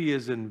beauty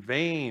is in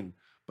vain.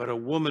 But a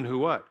woman who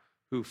what?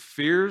 Who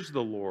fears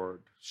the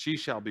Lord, she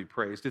shall be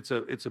praised. It's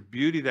a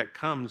beauty that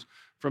comes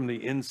from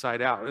the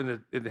inside out. And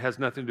it has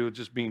nothing to do with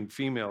just being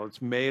female.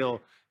 It's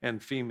male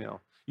and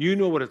female. You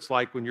know what it's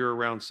like when you're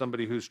around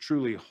somebody who's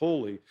truly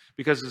holy.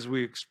 Because as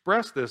we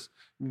express this,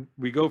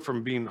 we go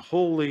from being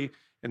holy.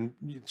 And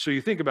so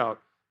you think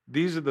about,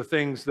 these are the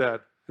things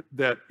that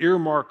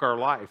earmark our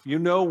life.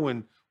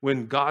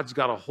 When God's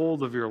got a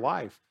hold of your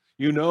life.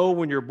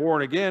 When you're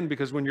born again,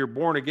 because when you're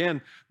born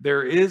again,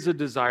 there is a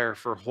desire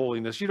for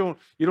holiness. You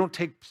don't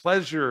take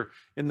pleasure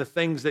in the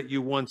things that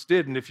you once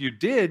did. And if you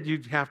did,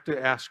 you'd have to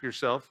ask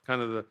yourself,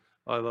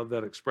 I love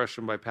that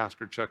expression by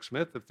Pastor Chuck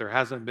Smith, if there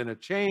hasn't been a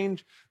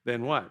change,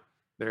 then what?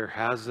 There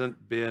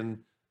hasn't been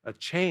a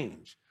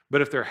change.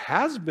 But if there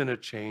has been a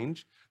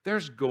change,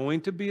 there's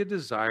going to be a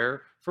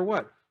desire for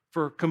what?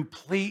 For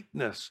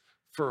completeness,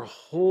 for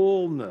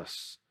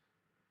wholeness.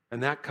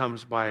 And that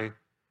comes by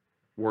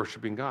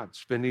worshiping God,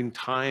 spending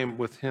time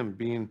with him,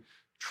 being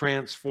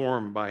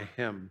transformed by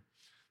him.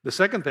 The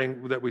second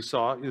thing that we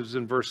saw is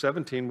in verse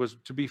 17 was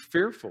to be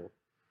fearful.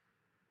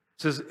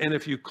 It says, and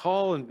if you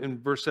call, in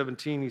verse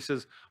 17, he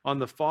says, on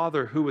the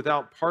Father who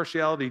without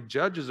partiality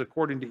judges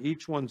according to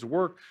each one's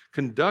work,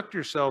 conduct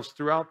yourselves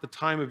throughout the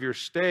time of your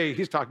stay.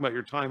 He's talking about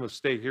your time of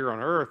stay here on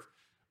earth.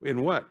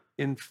 In what?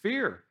 In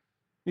fear.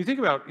 You think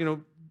about,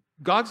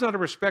 God's not a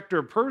respecter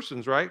of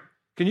persons, right?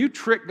 Can you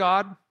trick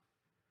God?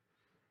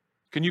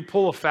 Can you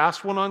pull a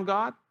fast one on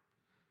God?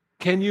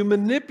 Can you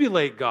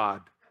manipulate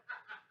God?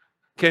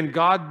 Can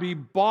God be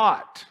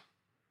bought?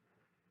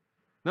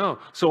 No.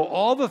 So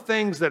all the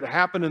things that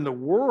happen in the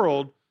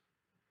world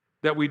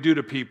that we do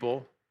to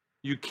people,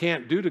 you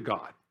can't do to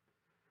God.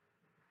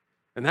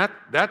 And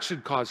that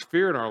should cause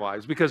fear in our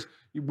lives, because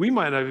we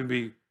might not even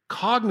be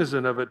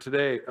cognizant of it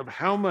today, of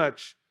how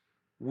much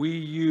we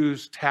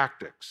use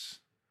tactics.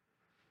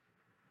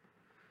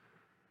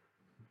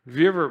 Have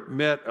you ever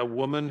met a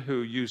woman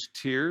who used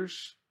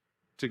tears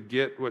to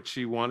get what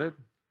she wanted?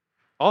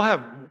 I'll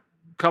have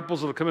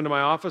couples that'll come into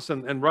my office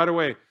and right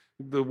away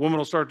the woman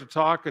will start to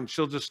talk and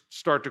she'll just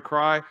start to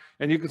cry.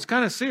 And you can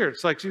kind of see her.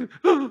 It's like she,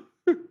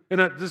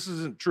 this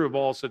isn't true of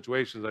all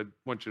situations. I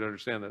want you to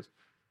understand this.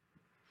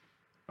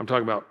 I'm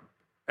talking about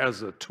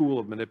as a tool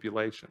of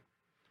manipulation.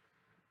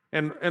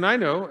 And I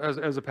know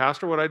as a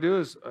pastor, what I do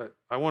is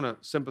I want to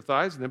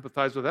sympathize and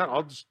empathize with that.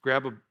 I'll just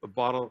grab a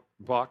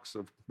box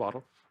of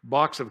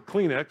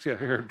Kleenex. Yeah,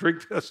 here,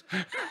 drink this.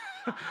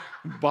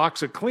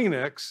 Box of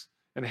Kleenex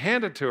and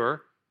hand it to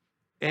her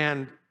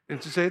and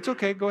to say, it's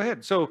okay, go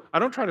ahead. So I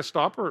don't try to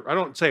stop her. I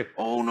don't say,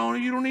 oh, no,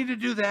 you don't need to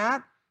do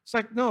that. It's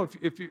like, no,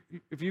 if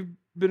you've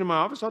been in my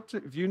office,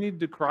 if you need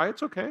to cry,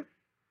 it's okay. If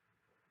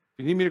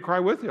you need me to cry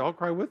with you, I'll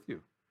cry with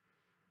you.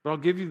 But I'll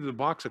give you the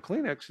box of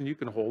Kleenex and you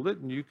can hold it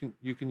and you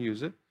can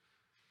use it.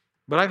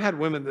 But I've had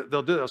women that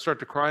they'll start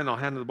to cry and I'll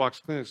hand them the box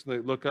of Kleenex and they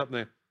look up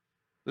and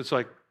it's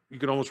like, you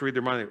can almost read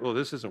their mind. Oh,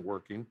 this isn't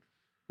working. And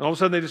all of a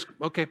sudden they just,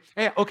 okay,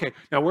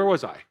 now where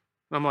was I?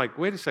 And I'm like,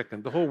 wait a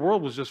second, the whole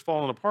world was just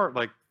falling apart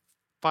like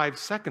 5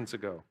 seconds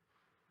ago.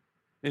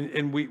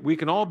 And we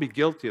can all be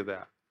guilty of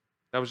that.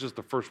 That was just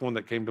the first one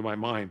that came to my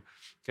mind,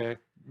 okay?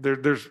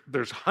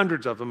 There's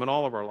hundreds of them in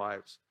all of our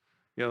lives,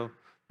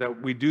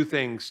 that we do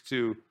things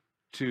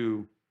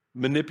to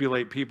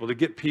manipulate people, to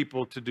get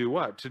people to do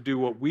what? To do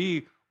what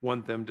we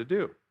want them to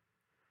do.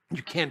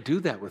 You can't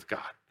do that with God.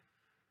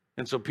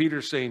 And so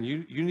Peter's saying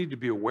you need to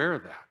be aware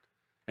of that.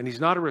 And he's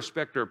not a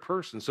respecter of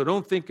persons. So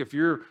don't think if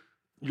you're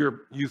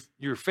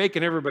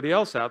faking everybody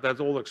else out, that's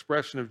the old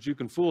expression of you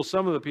can fool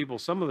some of the people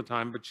some of the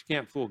time, but you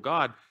can't fool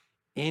God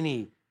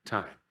any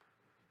time.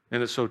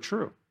 And it's so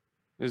true,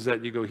 is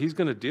that you go, he's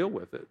going to deal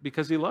with it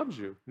because he loves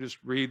you. Just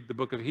read the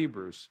book of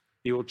Hebrews.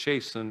 He will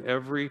chasten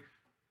every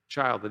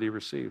child that he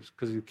receives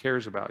because he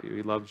cares about you.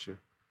 He loves you.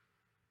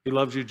 He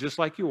loves you just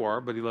like you are,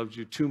 but he loves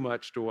you too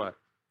much to what?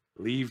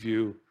 Leave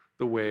you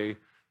the way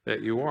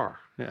that you are.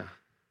 Yeah.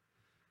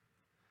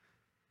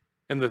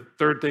 And the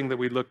third thing that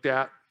we looked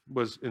at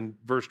was in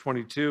verse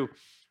 22,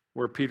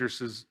 where Peter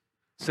says,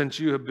 since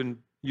you have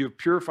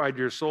purified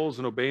your souls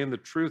in obeying the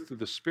truth through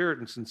the Spirit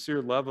and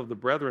sincere love of the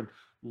brethren,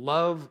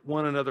 love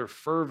one another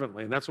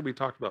fervently. And that's what we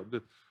talked about,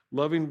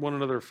 loving one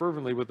another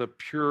fervently with a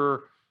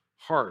pure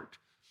heart.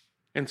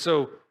 And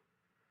so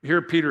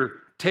here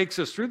Peter takes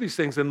us through these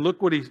things, and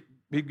look what he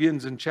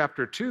begins in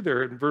chapter 2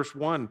 there in verse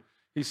 1.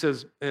 He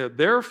says,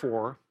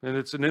 therefore, and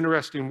it's an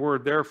interesting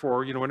word,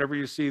 therefore, whenever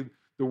you see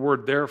the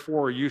word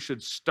therefore, you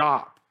should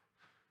stop.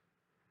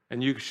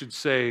 And you should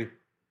say,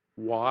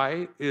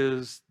 why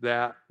is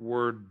that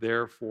word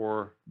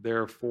therefore?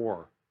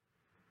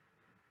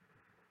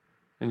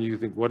 And you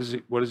think, what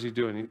is he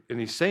doing? And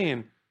he's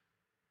saying,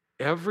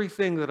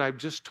 everything that I've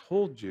just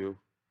told you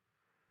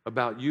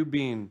about you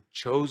being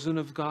chosen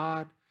of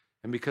God,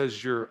 and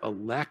because you're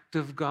elect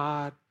of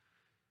God,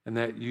 and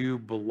that you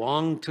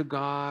belong to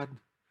God,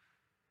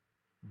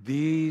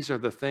 these are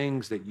the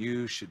things that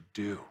you should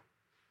do.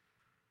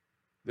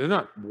 They're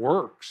not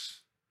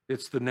works.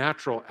 It's the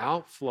natural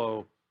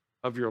outflow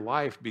of your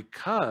life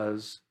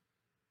because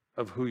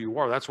of who you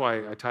are. That's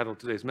why I titled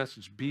today's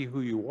message, Be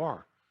Who You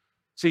Are.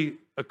 See,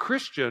 a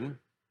Christian,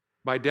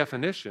 by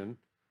definition,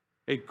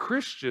 a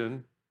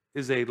Christian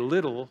is a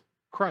little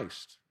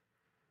Christ.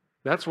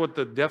 That's what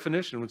the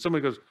definition, when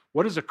somebody goes,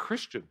 what is a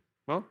Christian?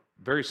 Well,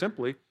 very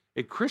simply,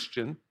 a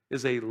Christian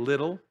is a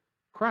little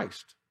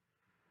Christ.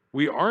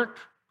 We aren't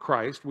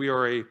Christ, we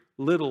are a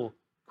little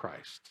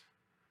Christ.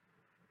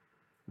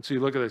 And so you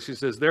look at this, he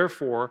says,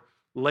 therefore,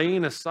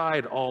 laying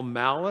aside all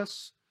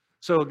malice.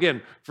 So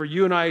again, for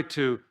you and I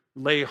to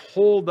lay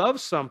hold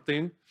of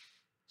something,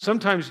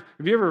 sometimes,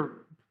 have you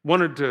ever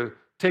wanted to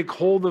take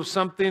hold of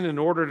something? In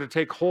order to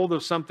take hold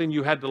of something,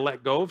 you had to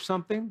let go of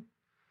something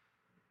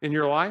in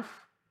your life?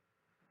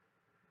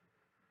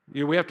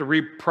 We have to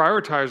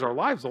reprioritize our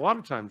lives a lot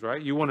of times, right?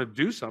 You want to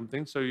do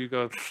something, so you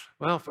go,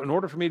 well, in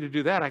order for me to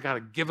do that, I got to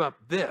give up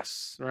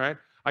this, right?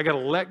 I got to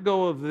let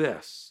go of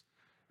this.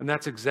 And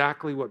that's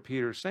exactly what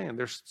Peter's saying.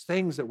 There's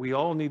things that we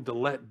all need to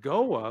let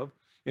go of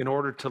in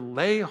order to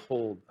lay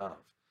hold of.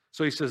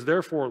 So he says,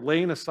 therefore,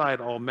 laying aside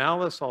all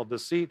malice, all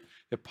deceit,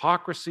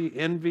 hypocrisy,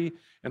 envy,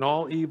 and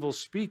all evil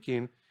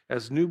speaking,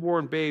 as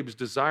newborn babes,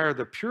 desire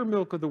the pure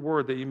milk of the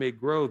word that you may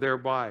grow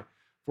thereby.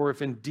 For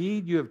if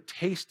indeed you have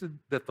tasted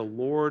that the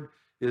Lord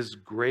is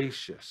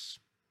gracious.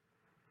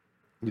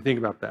 You think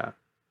about that.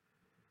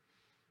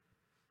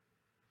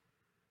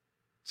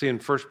 See, in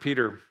 1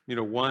 Peter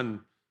 1,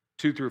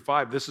 2 through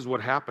 5, this is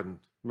what happened.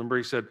 Remember,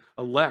 he said,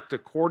 elect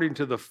according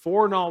to the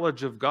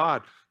foreknowledge of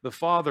God, the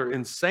Father,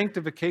 in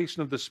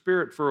sanctification of the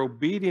Spirit, for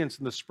obedience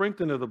and the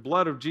sprinkling of the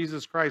blood of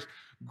Jesus Christ,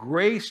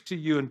 grace to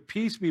you and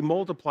peace be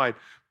multiplied.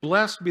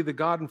 Blessed be the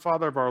God and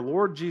Father of our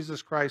Lord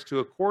Jesus Christ, who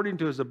according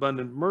to his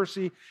abundant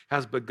mercy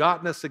has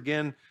begotten us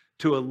again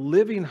to a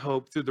living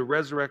hope through the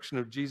resurrection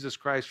of Jesus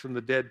Christ from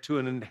the dead, to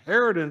an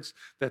inheritance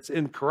that's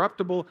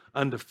incorruptible,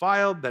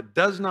 undefiled, that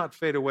does not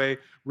fade away,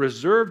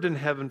 reserved in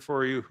heaven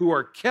for you, who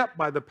are kept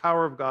by the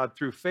power of God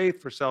through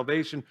faith for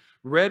salvation,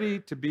 ready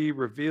to be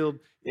revealed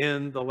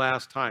in the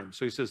last time.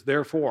 So he says,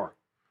 therefore,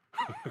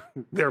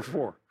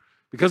 therefore,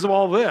 because of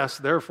all this,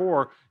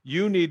 therefore,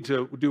 you need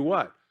to do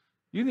what?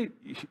 You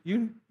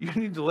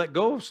need to let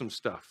go of some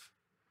stuff.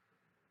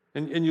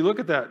 And you look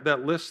at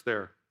that list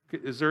there.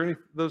 Is there any of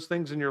those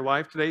things in your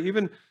life today?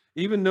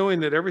 Even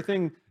knowing that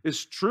everything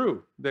is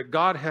true, that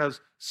God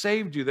has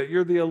saved you, that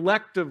you're the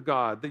elect of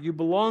God, that you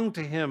belong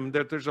to him,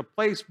 that there's a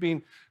place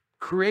being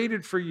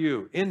created for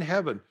you in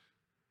heaven.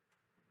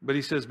 But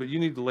he says, but you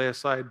need to lay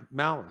aside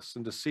malice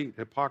and deceit,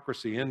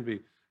 hypocrisy,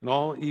 envy, and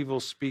all evil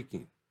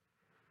speaking.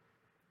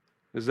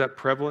 Is that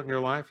prevalent in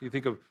your life? You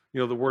think of,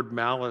 the word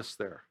malice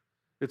there.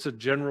 It's a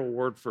general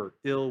word for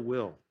ill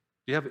will.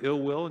 Do you have ill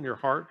will in your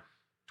heart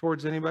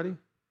towards anybody?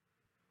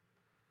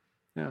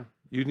 Yeah,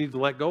 you need to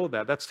let go of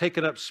that. That's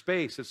taken up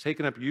space. It's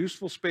taken up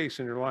useful space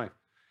in your life.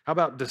 How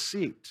about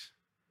deceit?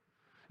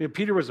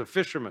 Peter was a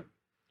fisherman.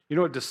 You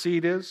know what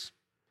deceit is?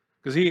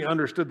 Because he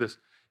understood this.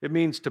 It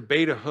means to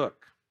bait a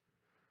hook.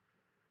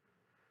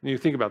 And you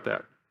think about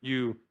that.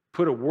 You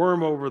put a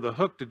worm over the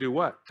hook to do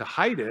what? To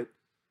hide it.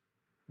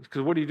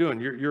 Because what are you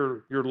doing?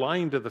 You're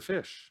lying to the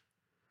fish.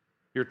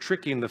 You're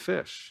tricking the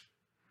fish.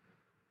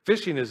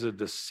 Fishing is a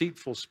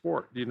deceitful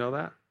sport. Do you know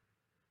that?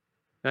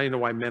 Now you know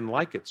why men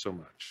like it so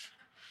much.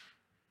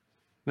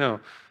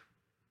 No.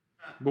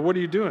 But what are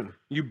you doing?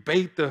 You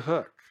bait the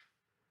hook.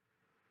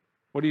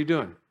 What are you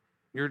doing?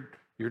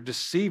 You're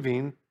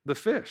deceiving the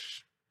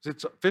fish.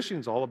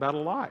 Fishing's all about a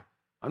lie.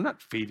 I'm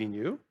not feeding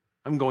you.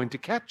 I'm going to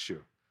catch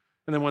you.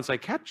 And then once I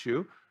catch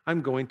you,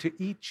 I'm going to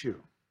eat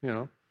you.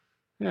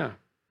 Yeah.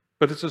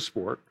 But it's a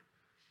sport.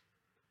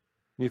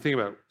 And you think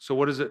about it. So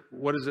what is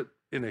it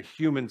in a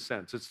human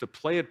sense? It's to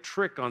play a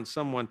trick on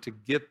someone to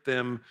get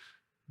them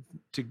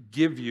to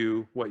give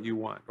you what you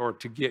want or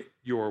to get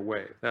your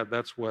way.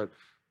 That's what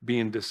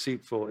being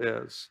deceitful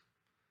is.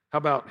 How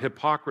about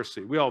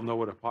hypocrisy? We all know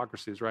what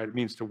hypocrisy is, right? It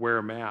means to wear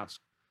a mask.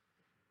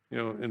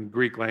 In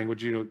Greek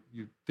language, you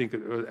think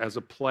as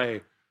a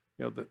play,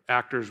 the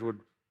actors would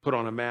put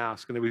on a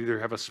mask and they would either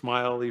have a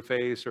smiley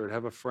face or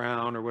have a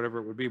frown or whatever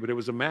it would be, but it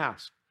was a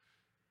mask.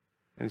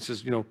 And it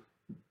says,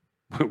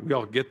 we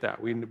all get that.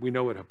 We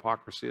know what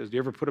hypocrisy is. Do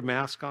you ever put a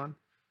mask on?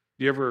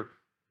 Do you ever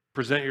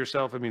present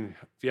yourself? If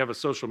you have a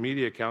social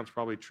media account, it's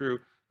probably true.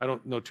 I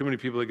don't know too many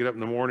people that get up in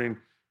the morning,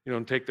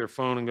 and take their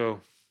phone and go,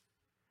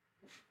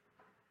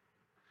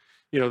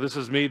 this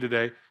is me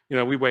today.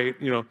 We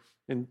wait,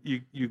 and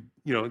you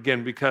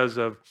again, because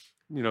of,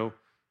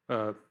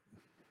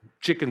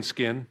 chicken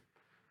skin,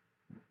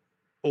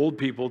 old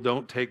people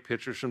don't take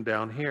pictures from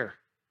down here.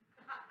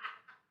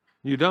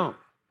 You don't.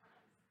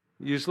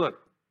 You just look.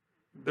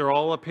 They're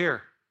all up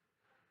here.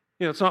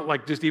 It's not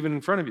like just even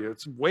in front of you.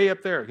 It's way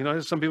up there.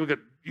 Some people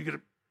you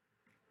get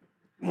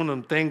one of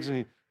them things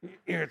and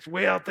it's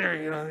way out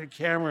there, the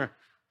camera.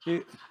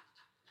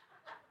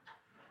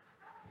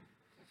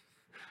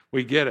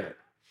 We get it.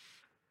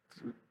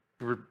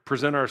 We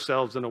present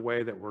ourselves in a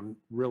way that we're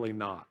really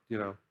not,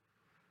 Yeah.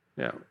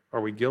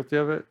 Are we guilty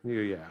of it?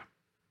 Yeah.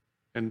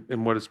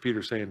 And what is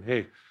Peter saying?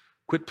 Hey,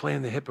 quit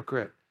playing the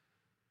hypocrite.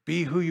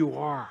 Be who you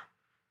are.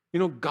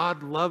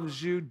 God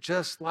loves you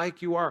just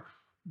like you are.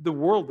 The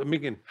world,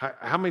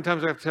 how many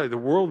times do I have to tell you? The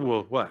world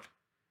will what?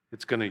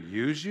 It's going to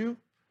use you.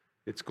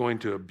 It's going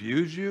to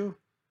abuse you.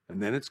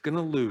 And then it's going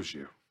to lose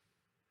you.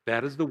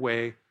 That is the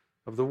way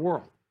of the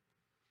world.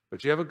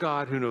 But you have a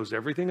God who knows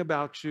everything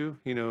about you.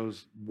 He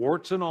knows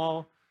warts and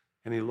all,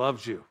 and he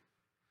loves you.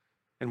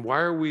 And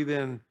why are we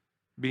then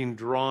being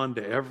drawn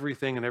to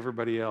everything and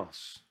everybody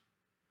else?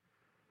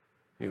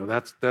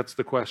 That's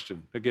the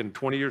question. Again,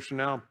 20 years from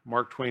now,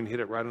 Mark Twain hit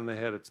it right on the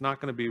head. It's not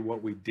going to be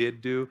what we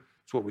did do.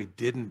 It's what we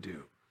didn't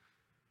do.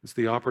 It's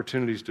the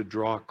opportunities to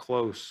draw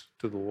close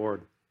to the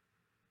Lord.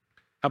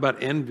 How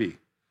about envy?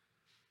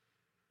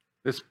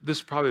 This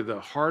is probably the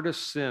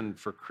hardest sin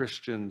for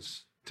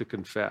Christians to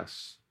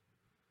confess,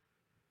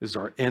 is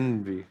our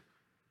envy.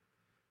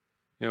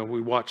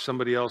 We watch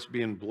somebody else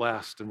being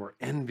blessed and we're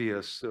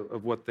envious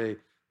of what they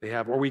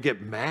have, or we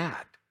get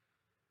mad.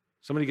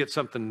 Somebody gets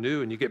something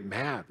new and you get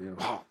mad.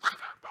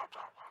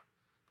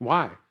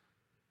 Why?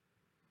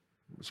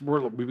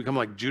 We become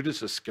like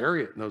Judas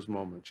Iscariot in those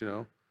moments,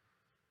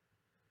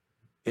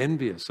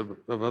 envious of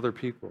other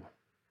people.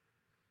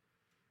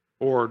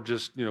 Or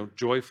just,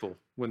 joyful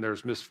when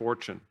there's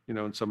misfortune,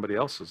 in somebody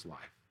else's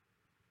life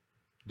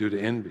due to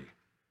envy.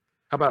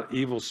 How about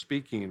evil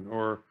speaking,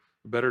 or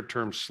a better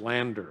term,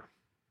 slander?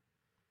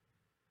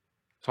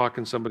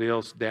 Talking somebody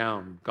else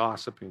down,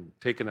 gossiping,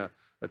 taking a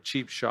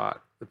cheap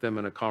shot at them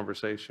in a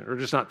conversation, or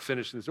just not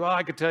finishing this. Well,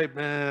 I could tell you,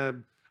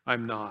 man,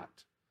 I'm not.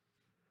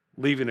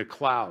 Leaving a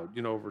cloud,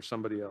 over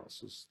somebody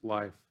else's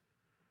life.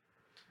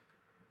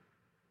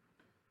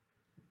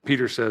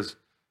 Peter says,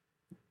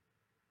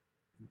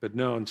 but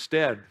no,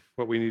 instead,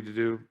 what we need to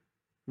do,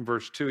 in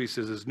verse 2, he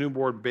says, as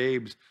newborn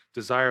babes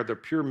desire the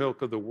pure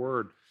milk of the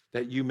word,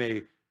 that you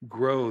may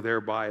grow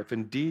thereby, if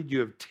indeed you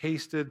have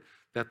tasted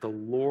that the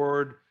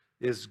Lord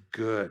is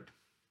good.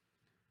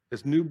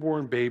 As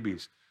newborn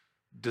babies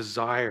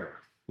desire,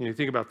 you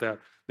think about that,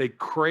 they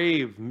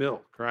crave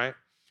milk, right?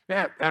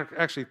 Yeah,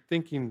 actually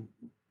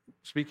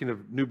speaking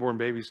of newborn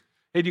babies,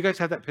 hey, do you guys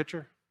have that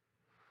picture?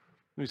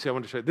 Let me see, I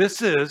want to show you.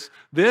 This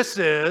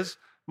is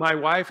my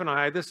wife and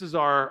I, this is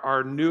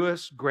our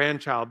newest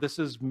grandchild. This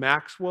is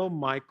Maxwell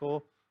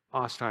Michael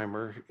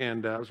Ostheimer,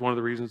 and it was one of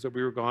the reasons that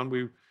we were gone.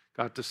 We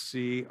got to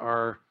see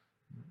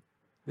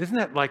isn't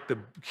that like the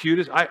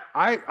cutest?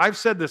 I've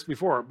said this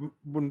before.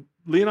 When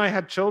Lee and I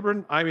had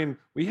children, I mean,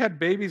 we had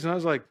babies, and I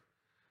was like,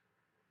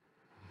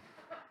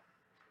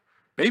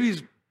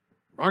 babies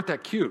aren't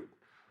that cute.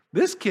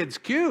 This kid's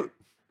cute.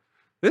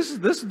 This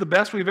is the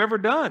best we've ever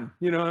done.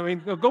 I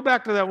mean, go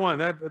back to that one.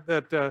 Look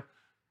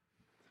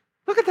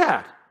at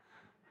that.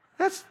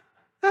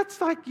 That's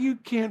like, you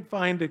can't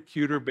find a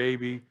cuter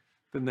baby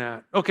than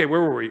that. Okay, where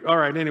were we? All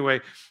right,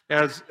 anyway,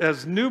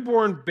 as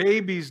newborn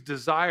babies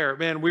desire,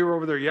 man, we were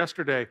over there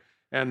yesterday,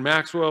 and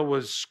Maxwell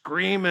was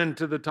screaming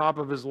to the top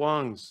of his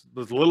lungs,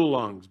 those little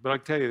lungs. But I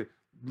tell you,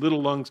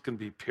 little lungs can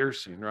be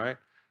piercing, right?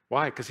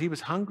 Why? Because he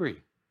was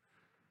hungry.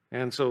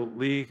 And so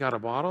Lee got a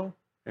bottle,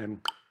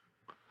 and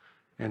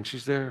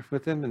she's there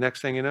with him. The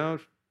next thing you know,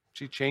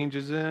 she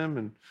changes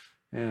him,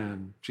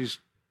 and she's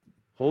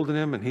holding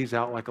him, and he's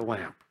out like a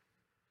lamp.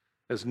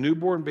 As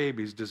newborn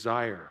babies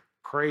desire,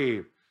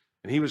 crave,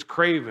 and he was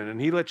craving, and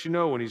he lets you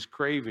know when he's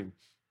craving.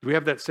 Do we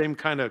have that same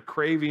kind of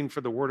craving for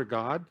the Word of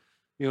God,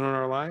 in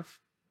our life?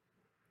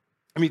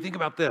 I mean, think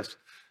about this.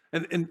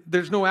 And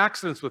there's no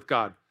accidents with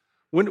God.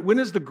 When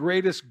is the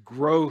greatest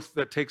growth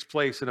that takes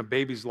place in a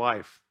baby's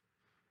life?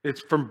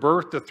 It's from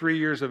birth to 3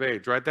 years of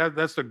age, right?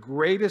 That's the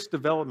greatest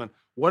development.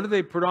 What are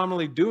they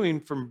predominantly doing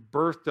from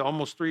birth to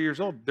almost 3 years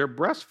old? They're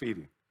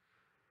breastfeeding.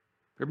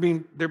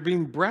 They're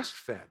being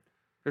breastfed.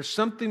 There's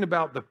something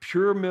about the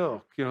pure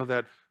milk,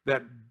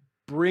 that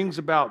brings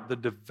about the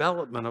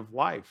development of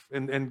life.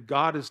 And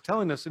God is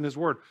telling us in his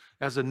word,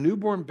 as a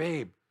newborn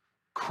babe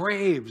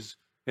craves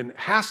and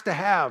has to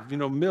have,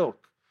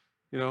 milk.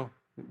 We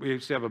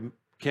used to have a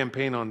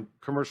campaign on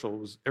commercial. It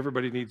was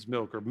everybody needs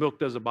milk, or milk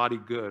does a body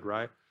good,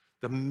 right?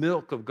 The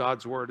milk of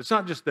God's word. It's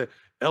not just the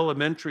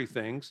elementary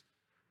things.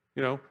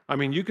 I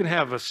mean, you can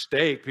have a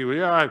steak.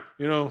 People, I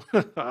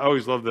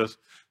always love this.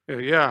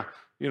 Yeah,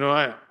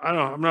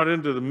 I'm not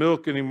into the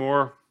milk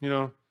anymore.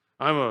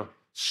 I'm a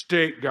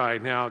steak guy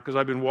now because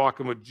I've been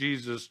walking with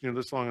Jesus,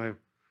 this long.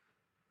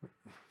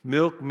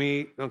 Milk,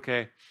 meat,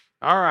 okay.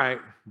 All right,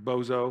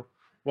 bozo.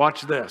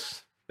 Watch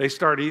this. They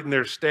start eating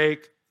their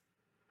steak,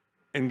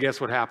 and guess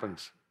what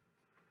happens?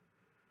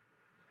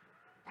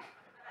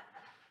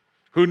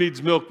 Who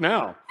needs milk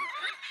now?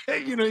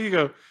 You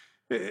go,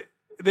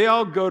 they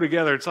all go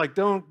together. It's like,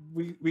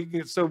 we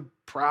get so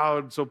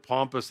proud, so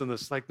pompous in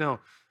this. Like, no,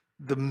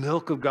 the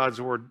milk of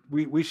God's word,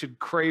 we should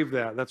crave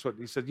that. That's what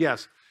he said.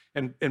 Yes.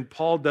 And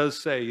Paul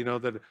does say,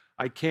 that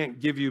I can't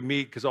give you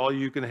meat because all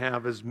you can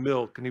have is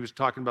milk. And he was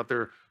talking about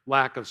their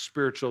lack of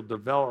spiritual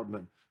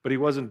development. But he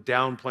wasn't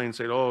downplaying,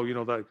 saying,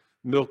 that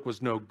milk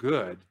was no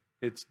good.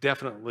 It's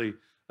definitely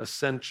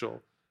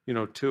essential,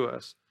 to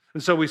us.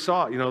 And so we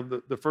saw,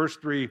 the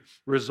first three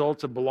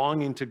results of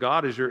belonging to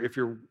God if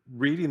you're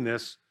reading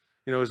this,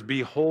 is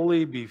be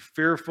holy, be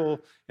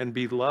fearful, and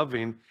be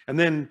loving. And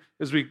then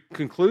as we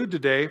conclude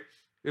today,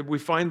 we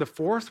find the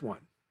fourth one.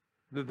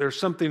 There's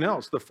something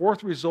else. The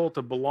fourth result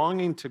of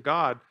belonging to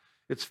God,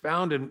 it's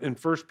found in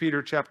 1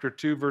 Peter chapter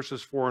 2,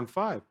 verses 4 and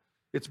 5.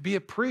 It's be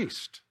a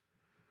priest.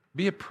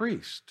 Be a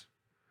priest.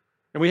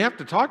 And we have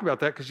to talk about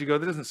that because you go,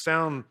 that doesn't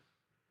sound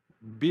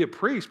be a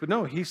priest. But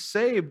no, he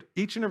saved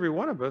each and every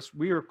one of us.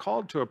 We are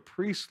called to a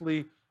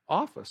priestly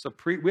office.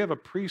 We have a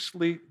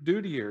priestly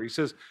duty here. He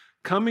says,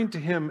 coming to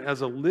him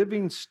as a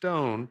living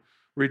stone,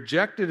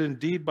 rejected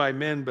indeed by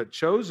men, but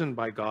chosen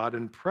by God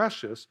and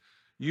precious,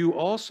 you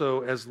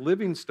also, as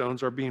living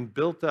stones, are being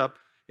built up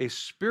a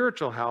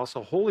spiritual house,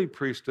 a holy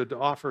priesthood, to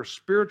offer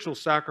spiritual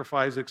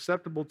sacrifice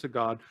acceptable to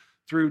God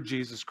through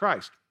Jesus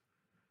Christ.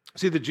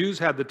 See, the Jews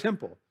had the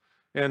temple.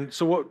 And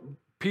so what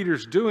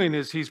Peter's doing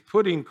is he's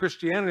putting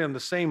Christianity on the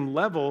same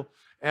level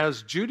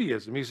as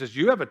Judaism. He says,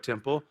 you have a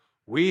temple,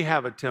 we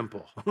have a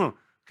temple.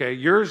 Okay,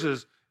 yours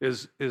is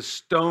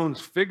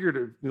stones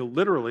figurative,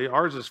 literally.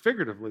 Ours is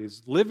figuratively.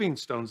 It's living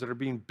stones that are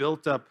being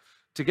built up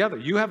together.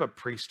 You have a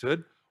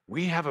priesthood,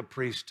 we have a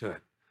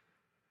priesthood.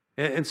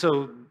 And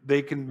so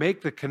they can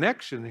make the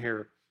connection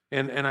here.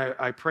 And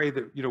I pray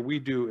that, we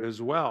do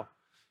as well.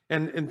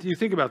 And you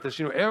think about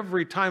this,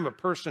 every time a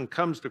person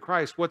comes to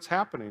Christ, what's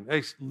happening?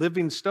 A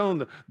living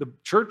stone, the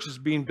church is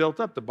being built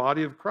up, the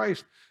body of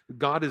Christ.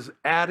 God is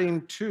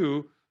adding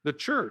to the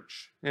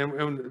church.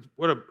 And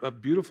what a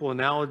beautiful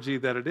analogy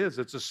that it is.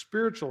 It's a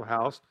spiritual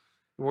house.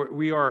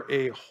 We are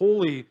a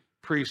holy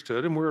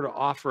priesthood, and we're to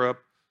offer up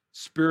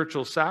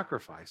spiritual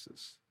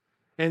sacrifices.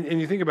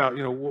 And you think about,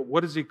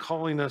 what is he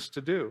calling us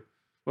to do?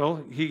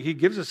 Well, he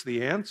gives us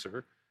the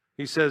answer.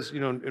 He says,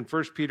 in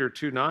 1 Peter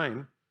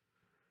 2:9,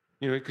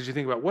 because you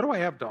think about, what do I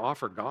have to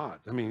offer God?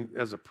 I mean,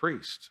 as a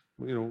priest,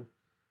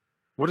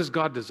 What does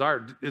God desire?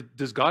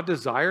 Does God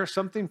desire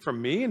something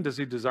from me? And does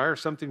he desire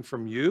something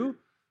from you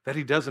that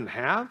he doesn't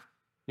have?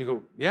 You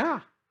go, yeah.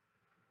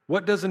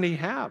 What doesn't he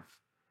have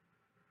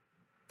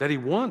that he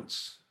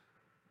wants?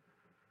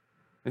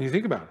 And you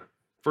think about it.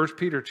 1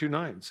 Peter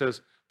 2:9 says,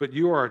 but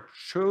you are a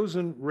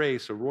chosen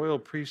race, a royal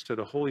priesthood,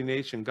 a holy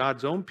nation,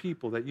 God's own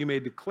people, that you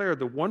may declare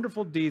the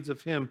wonderful deeds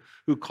of him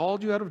who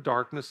called you out of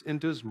darkness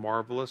into his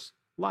marvelous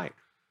light.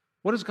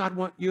 What does God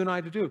want you and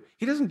I to do?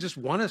 He doesn't just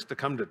want us to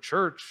come to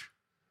church.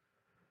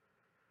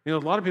 You know, a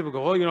lot of people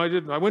go,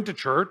 oh, I went to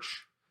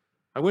church.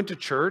 I went to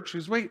church. He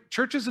goes, wait,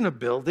 church isn't a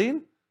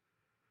building.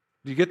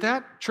 Do you get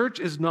that? Church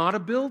is not a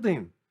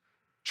building.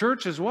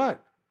 Church is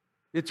what?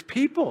 It's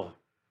people.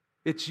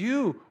 It's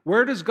you.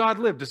 Where does God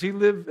live? Does he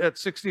live at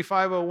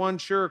 6501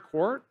 Shira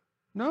Court?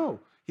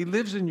 No. He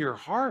lives in your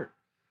heart.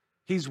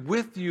 He's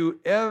with you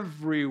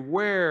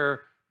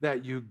everywhere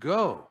that you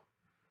go.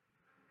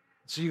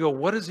 So you go,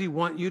 what does he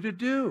want you to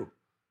do?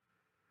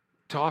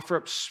 To offer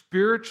up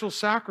spiritual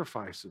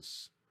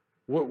sacrifices.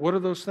 What are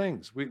those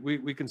things?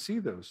 We can see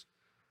those.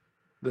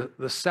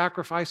 The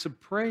sacrifice of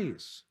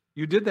praise.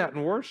 You did that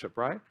in worship,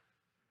 right?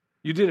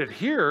 You did it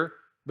here,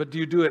 but do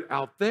you do it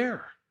out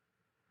there?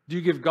 Do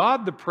you give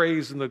God the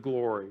praise and the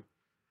glory?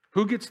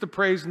 Who gets the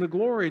praise and the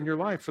glory in your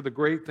life for the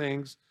great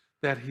things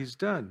that he's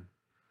done?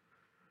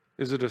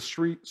 Is it a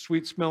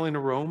sweet-smelling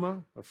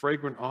aroma, a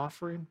fragrant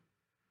offering?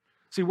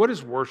 See, what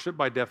is worship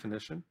by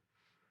definition?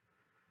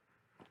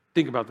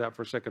 Think about that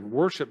for a second.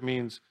 Worship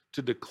means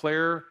to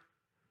declare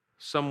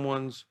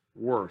someone's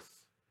worth.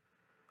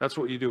 That's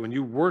what you do. When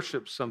you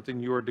worship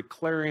something, you are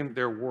declaring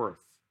their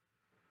worth.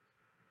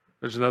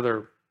 There's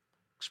another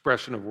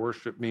expression of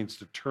worship means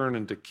to turn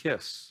and to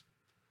kiss.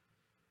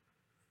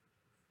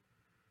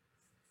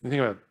 You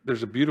think about it,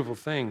 there's a beautiful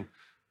thing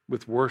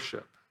with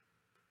worship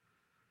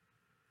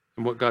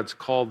and what God's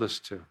called us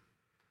to.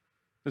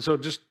 And so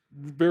just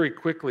very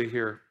quickly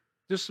here,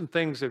 just some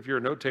things, if you're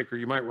a note taker,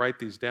 you might write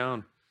these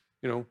down.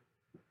 You know,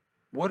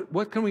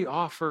 what can we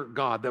offer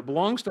God that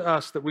belongs to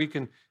us that we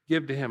can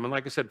give to him? And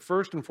like I said,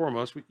 first and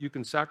foremost, you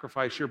can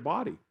sacrifice your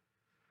body.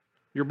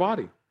 Your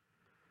body.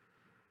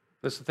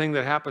 That's the thing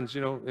that happens,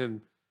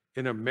 in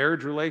a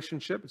marriage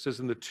relationship. It says,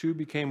 and the two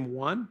became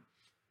one.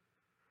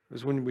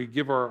 Is when we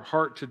give our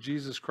heart to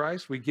Jesus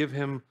Christ, we give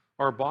him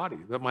our body,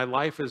 that my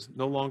life is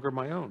no longer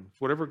my own. It's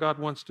whatever God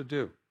wants to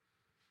do.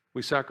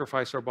 We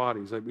sacrifice our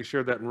bodies. Like we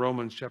shared that in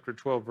Romans chapter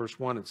 12, verse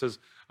 1. It says,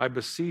 I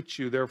beseech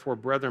you, therefore,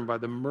 brethren, by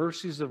the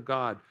mercies of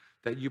God,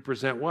 that you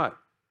present what?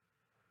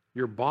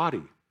 Your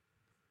body.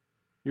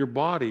 Your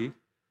body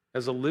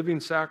as a living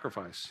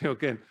sacrifice.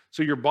 Again,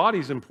 so your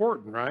body's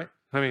important, right?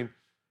 I mean,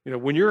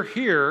 when you're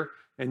here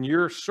and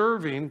you're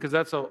serving, because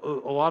that's a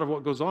lot of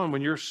what goes on,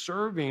 when you're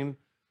serving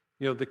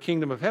the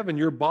kingdom of heaven,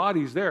 your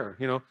body's there.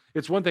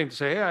 It's one thing to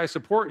say, hey, I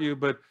support you,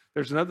 but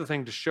there's another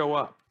thing to show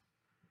up,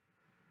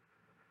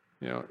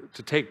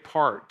 to take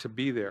part, to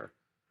be there.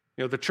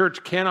 The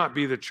church cannot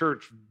be the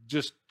church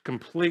just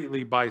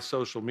completely by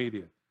social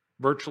media.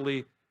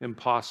 Virtually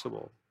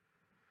impossible.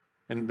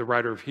 And the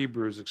writer of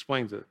Hebrews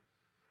explains it.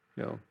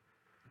 It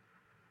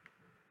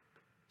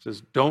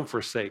says, don't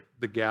forsake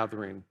the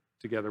gathering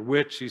together,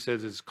 which, he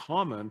says, is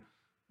common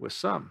with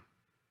some.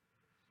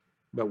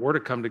 But we're to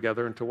come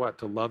together and to what?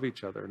 To love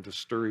each other and to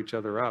stir each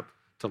other up,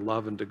 to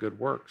love and to good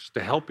works,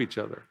 to help each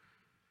other.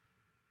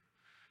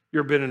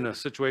 You ever been in a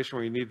situation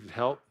where you needed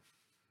help?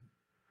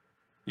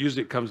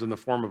 Usually it comes in the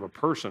form of a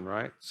person,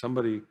 right?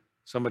 Somebody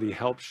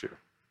helps you.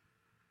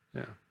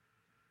 Yeah.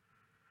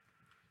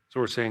 So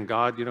we're saying,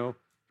 God,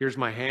 here's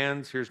my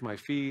hands, here's my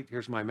feet,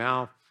 here's my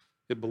mouth.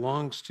 It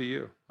belongs to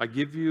you. I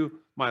give you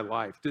my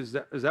life. Is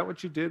that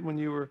what you did when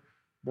you were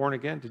born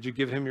again? Did you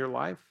give him your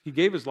life? He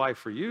gave his life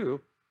for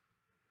you.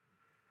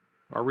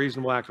 Our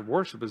reasonable act of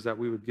worship is that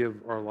we would give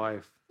our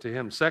life to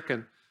him.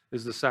 Second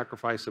is the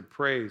sacrifice of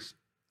praise.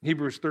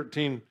 Hebrews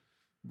 13,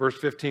 verse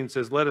 15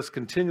 says, let us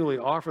continually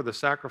offer the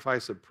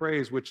sacrifice of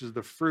praise, which is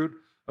the fruit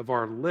of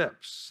our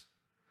lips.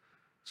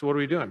 So what are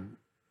we doing?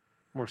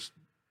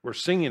 We're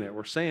singing it.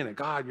 We're saying it.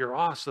 God, you're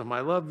awesome.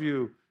 I love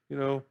you.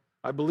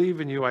 I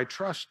believe in you. I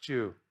trust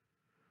you.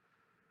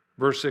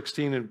 Verse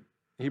 16 in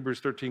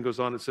Hebrews 13 goes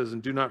on. It says,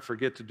 and do not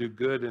forget to do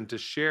good and to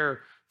share,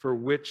 for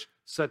which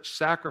such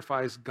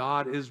sacrifice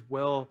God is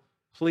well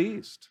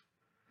pleased.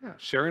 Yeah,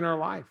 sharing our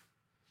life.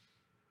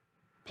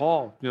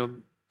 Paul,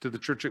 to the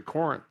church at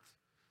Corinth,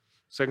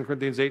 2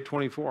 Corinthians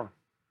 8:24,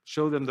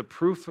 show them the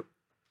proof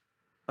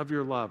of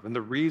your love and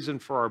the reason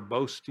for our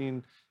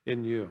boasting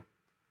in you.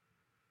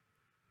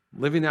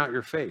 Living out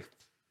your faith.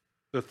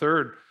 The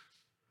third,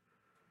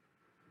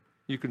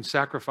 you can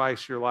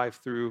sacrifice your life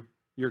through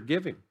your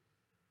giving.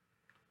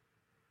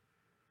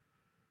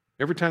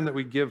 Every time that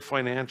we give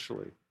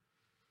financially,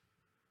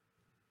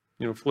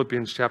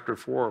 Philippians chapter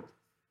 4,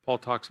 Paul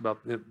talks about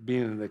it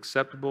being an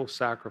acceptable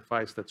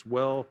sacrifice that's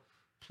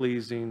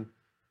well-pleasing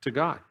to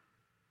God.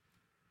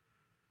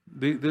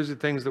 These are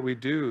things that we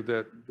do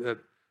that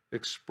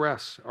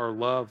express our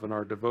love and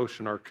our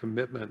devotion, our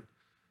commitment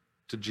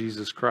to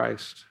Jesus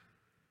Christ.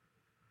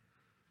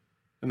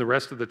 And the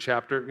rest of the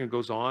chapter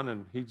goes on,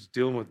 and he's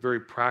dealing with very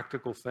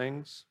practical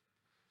things,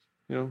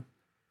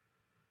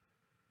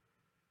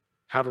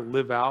 how to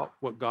live out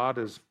what God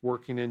is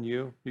working in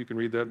you. You can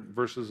read that in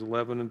verses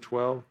 11 and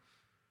 12.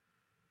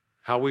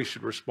 How we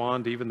should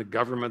respond to even the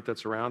government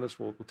that's around us.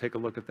 We'll take a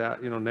look at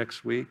that,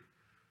 next week.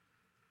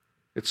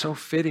 It's so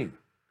fitting.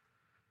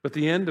 But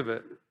the end of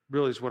it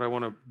really is what I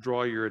want to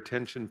draw your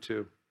attention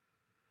to.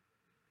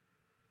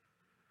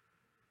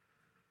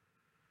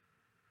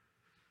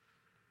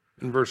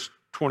 In verse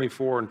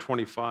 24 and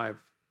 25,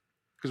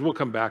 because we'll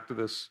come back to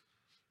this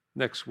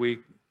next week.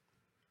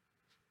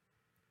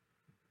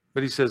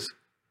 But he says,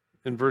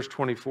 in verse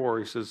 24,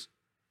 he says,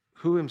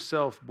 who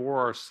himself bore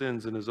our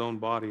sins in his own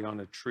body on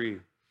a tree,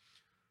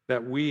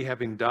 that we,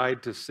 having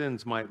died to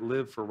sins, might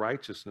live for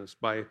righteousness,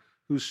 by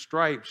whose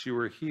stripes you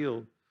were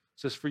healed.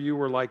 It says, for you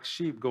were like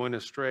sheep going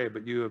astray,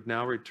 but you have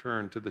now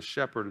returned to the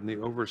shepherd and the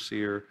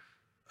overseer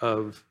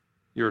of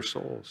your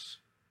souls.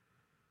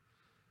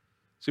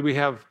 See, we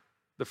have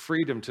the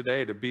freedom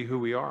today to be who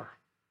we are.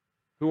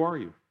 Who are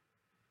you?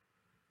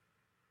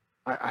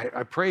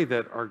 I pray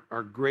that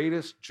our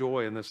greatest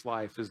joy in this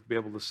life is to be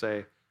able to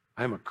say,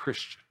 I'm a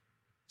Christian.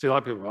 See, a lot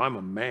of people, I'm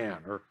a man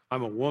or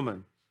I'm a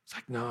woman. It's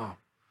like, no,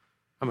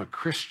 I'm a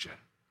Christian.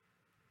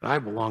 I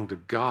belong to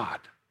God.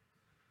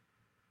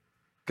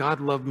 God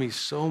loved me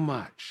so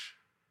much.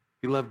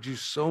 He loved you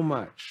so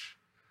much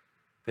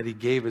that he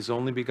gave his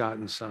only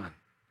begotten son.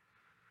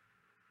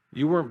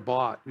 You weren't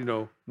bought,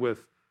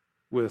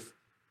 with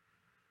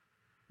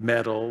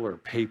metal or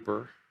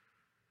paper,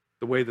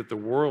 the way that the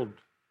world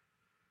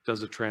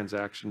does a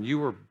transaction. You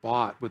were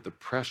bought with the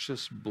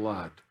precious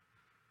blood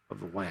of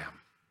the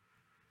Lamb.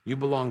 You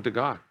belong to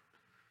God.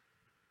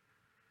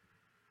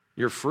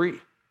 You're free.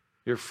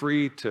 You're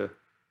free to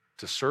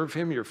serve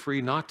him. You're free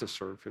not to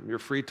serve him. You're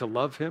free to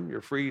love him.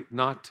 You're free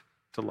not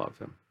to love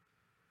him.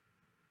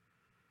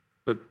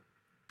 But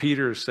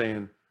Peter is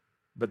saying,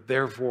 but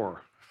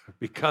therefore,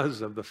 because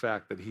of the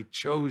fact that he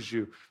chose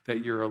you,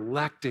 that you're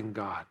electing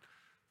God,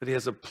 that he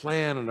has a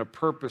plan and a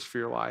purpose for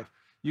your life,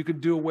 you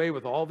can do away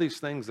with all these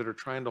things that are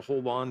trying to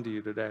hold on to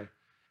you today.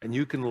 And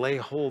you can lay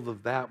hold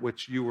of that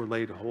which you were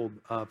laid hold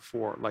of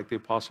for, like the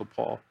Apostle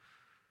Paul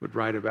would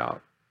write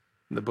about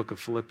in the book of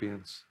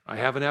Philippians. I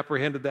haven't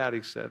apprehended that,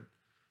 he said,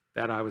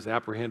 that I was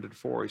apprehended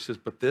for. He says,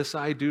 but this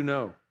I do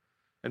know.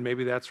 And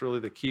maybe that's really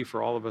the key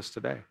for all of us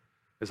today,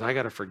 is I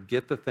got to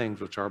forget the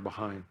things which are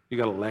behind. You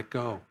got to let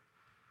go.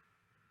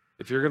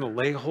 If you're going to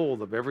lay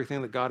hold of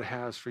everything that God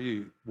has for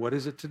you, what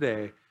is it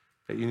today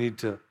that you need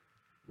to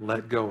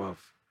let go of?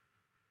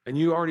 And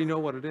you already know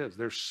what it is.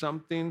 There's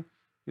something,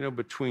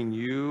 between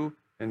you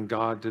and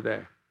God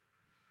today.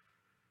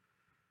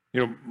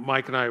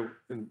 Mike and I,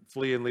 and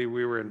Flea and Lee,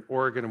 we were in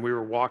Oregon and we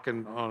were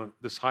walking on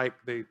this hike.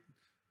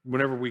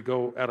 Whenever we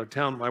go out of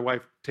town, my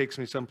wife takes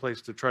me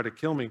someplace to try to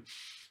kill me.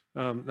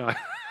 No, I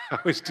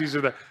always tease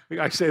her that.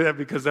 I say that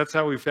because that's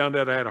how we found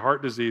out I had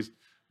heart disease.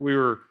 We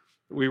were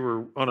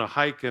on a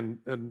hike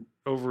and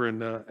over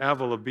in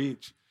Avila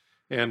Beach,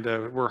 and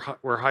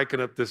we're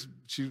hiking up this.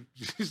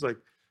 She's like,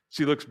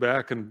 she looks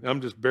back, and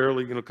I'm just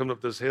barely coming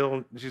up this hill,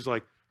 and she's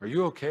like, "Are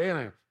you okay?" And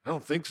I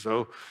don't think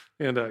so.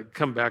 And I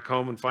come back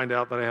home and find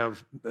out that I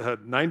have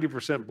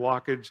 90%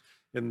 blockage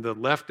in the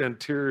left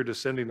anterior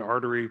descending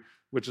artery,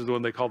 which is the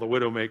one they call the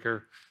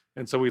widowmaker.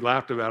 And so we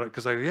laughed about it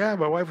because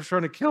my wife was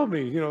trying to kill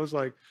me. It's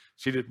like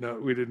we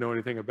didn't know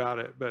anything about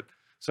it. But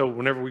so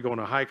whenever we go on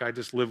a hike, I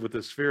just live with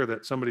this fear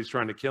that somebody's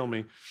trying to kill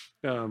me.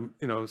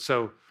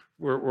 So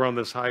we're on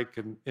this hike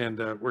and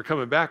we're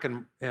coming back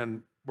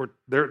and we're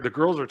there. The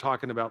girls are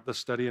talking about the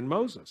study in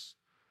Moses.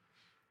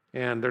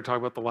 And they're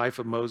talking about the life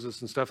of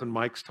Moses and stuff. And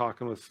Mike's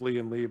talking with Flea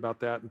and Lee about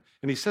that.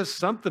 And he says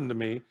something to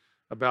me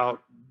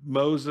about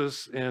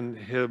Moses and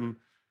him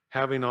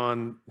having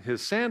on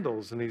his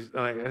sandals. And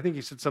I think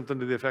he said something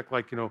to the effect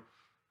like,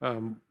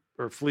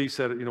 or Flea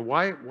said,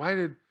 why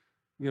did,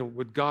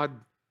 would God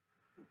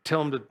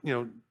tell him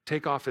to,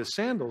 take off his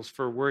sandals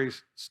for where he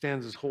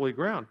stands as holy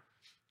ground?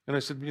 And I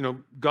said,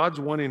 God's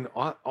wanting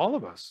all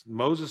of us,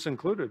 Moses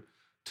included,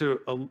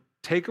 to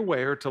take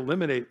away or to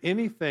eliminate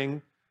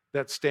anything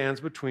that stands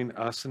between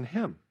us and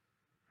him.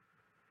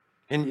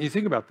 And you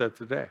think about that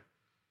today.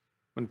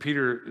 When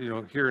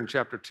Peter, here in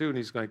chapter 2, and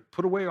he's going,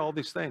 put away all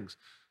these things.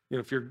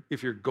 If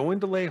you're going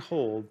to lay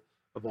hold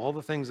of all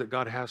the things that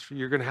God has for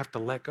you, you're going to have to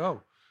let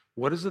go.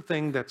 What is the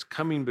thing that's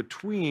coming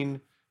between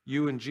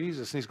you and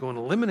Jesus? And he's going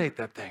to eliminate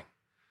that thing.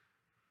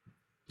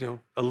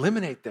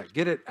 Eliminate that.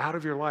 Get it out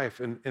of your life.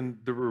 And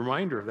the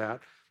reminder of that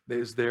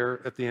is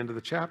there at the end of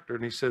the chapter.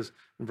 And he says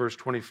in verse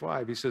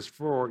 25, he says,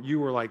 for you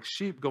were like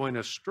sheep going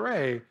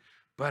astray,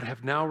 but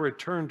have now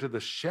returned to the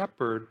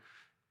shepherd,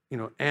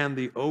 and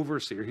the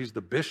overseer. He's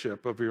the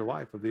bishop of your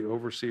life, of the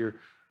overseer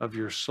of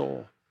your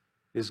soul.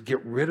 Is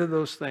get rid of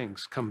those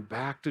things. Come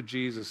back to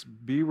Jesus.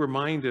 Be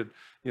reminded,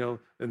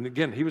 and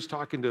again, he was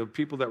talking to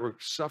people that were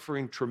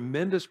suffering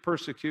tremendous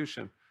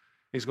persecution.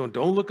 He's going,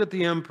 don't look at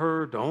the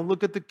emperor. Don't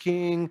look at the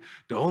king.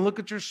 Don't look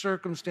at your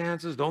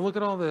circumstances. Don't look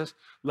at all this.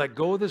 Let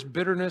go of this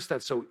bitterness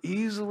that so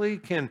easily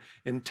can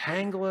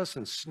entangle us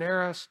and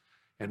snare us,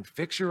 and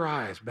fix your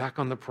eyes back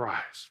on the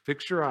prize.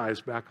 Fix your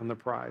eyes back on the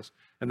prize.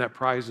 And that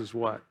prize is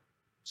what?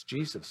 It's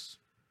Jesus.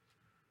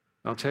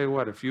 I'll tell you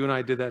what, if you and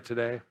I did that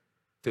today,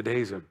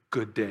 today's a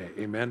good day.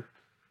 Amen?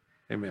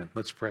 Amen.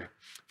 Let's pray.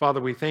 Father,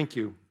 we thank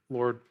you,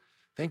 Lord.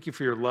 Thank you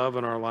for your love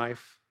in our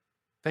life.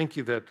 Thank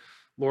you that,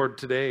 Lord,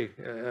 today,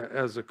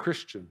 as a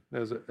Christian,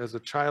 as a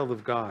child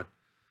of God,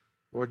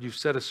 Lord, you've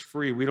set us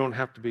free. We don't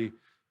have to be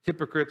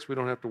hypocrites. We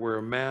don't have to wear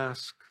a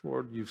mask.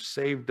 Lord, you've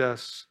saved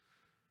us.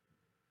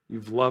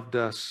 You've loved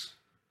us.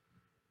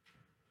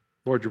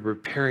 Lord, you're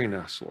preparing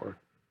us, Lord,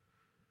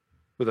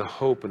 with a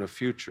hope and a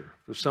future.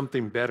 There's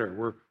something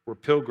better. We're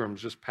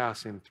pilgrims just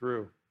passing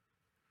through.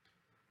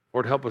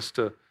 Lord, help us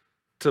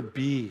to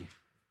be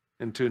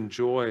and to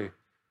enjoy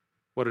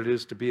what it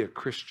is to be a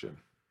Christian,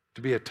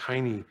 to be a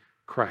tiny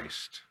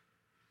Christ.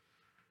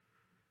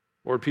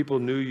 Lord, people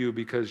knew you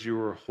because you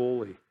were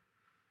holy.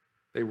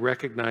 They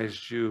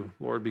recognized you,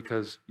 Lord,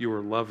 because you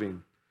were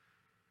loving.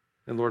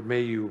 And Lord,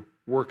 may you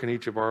work in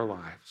each of our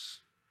lives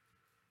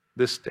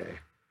this day,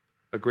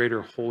 a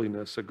greater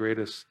holiness, a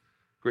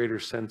greater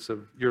sense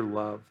of your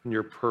love and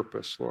your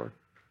purpose, Lord.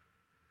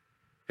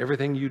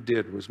 Everything you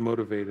did was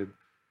motivated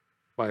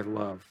by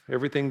love.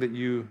 Everything that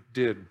you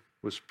did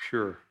was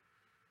pure.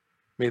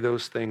 May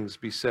those things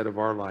be said of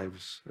our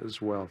lives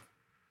as well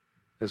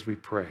as we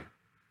pray.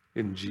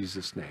 In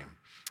Jesus' name,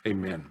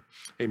 amen.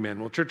 Amen.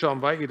 Well, church, I'll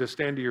invite you to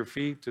stand to your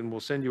feet, and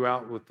we'll send you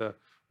out with the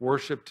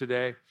worship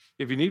today.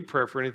 If you need prayer for anything,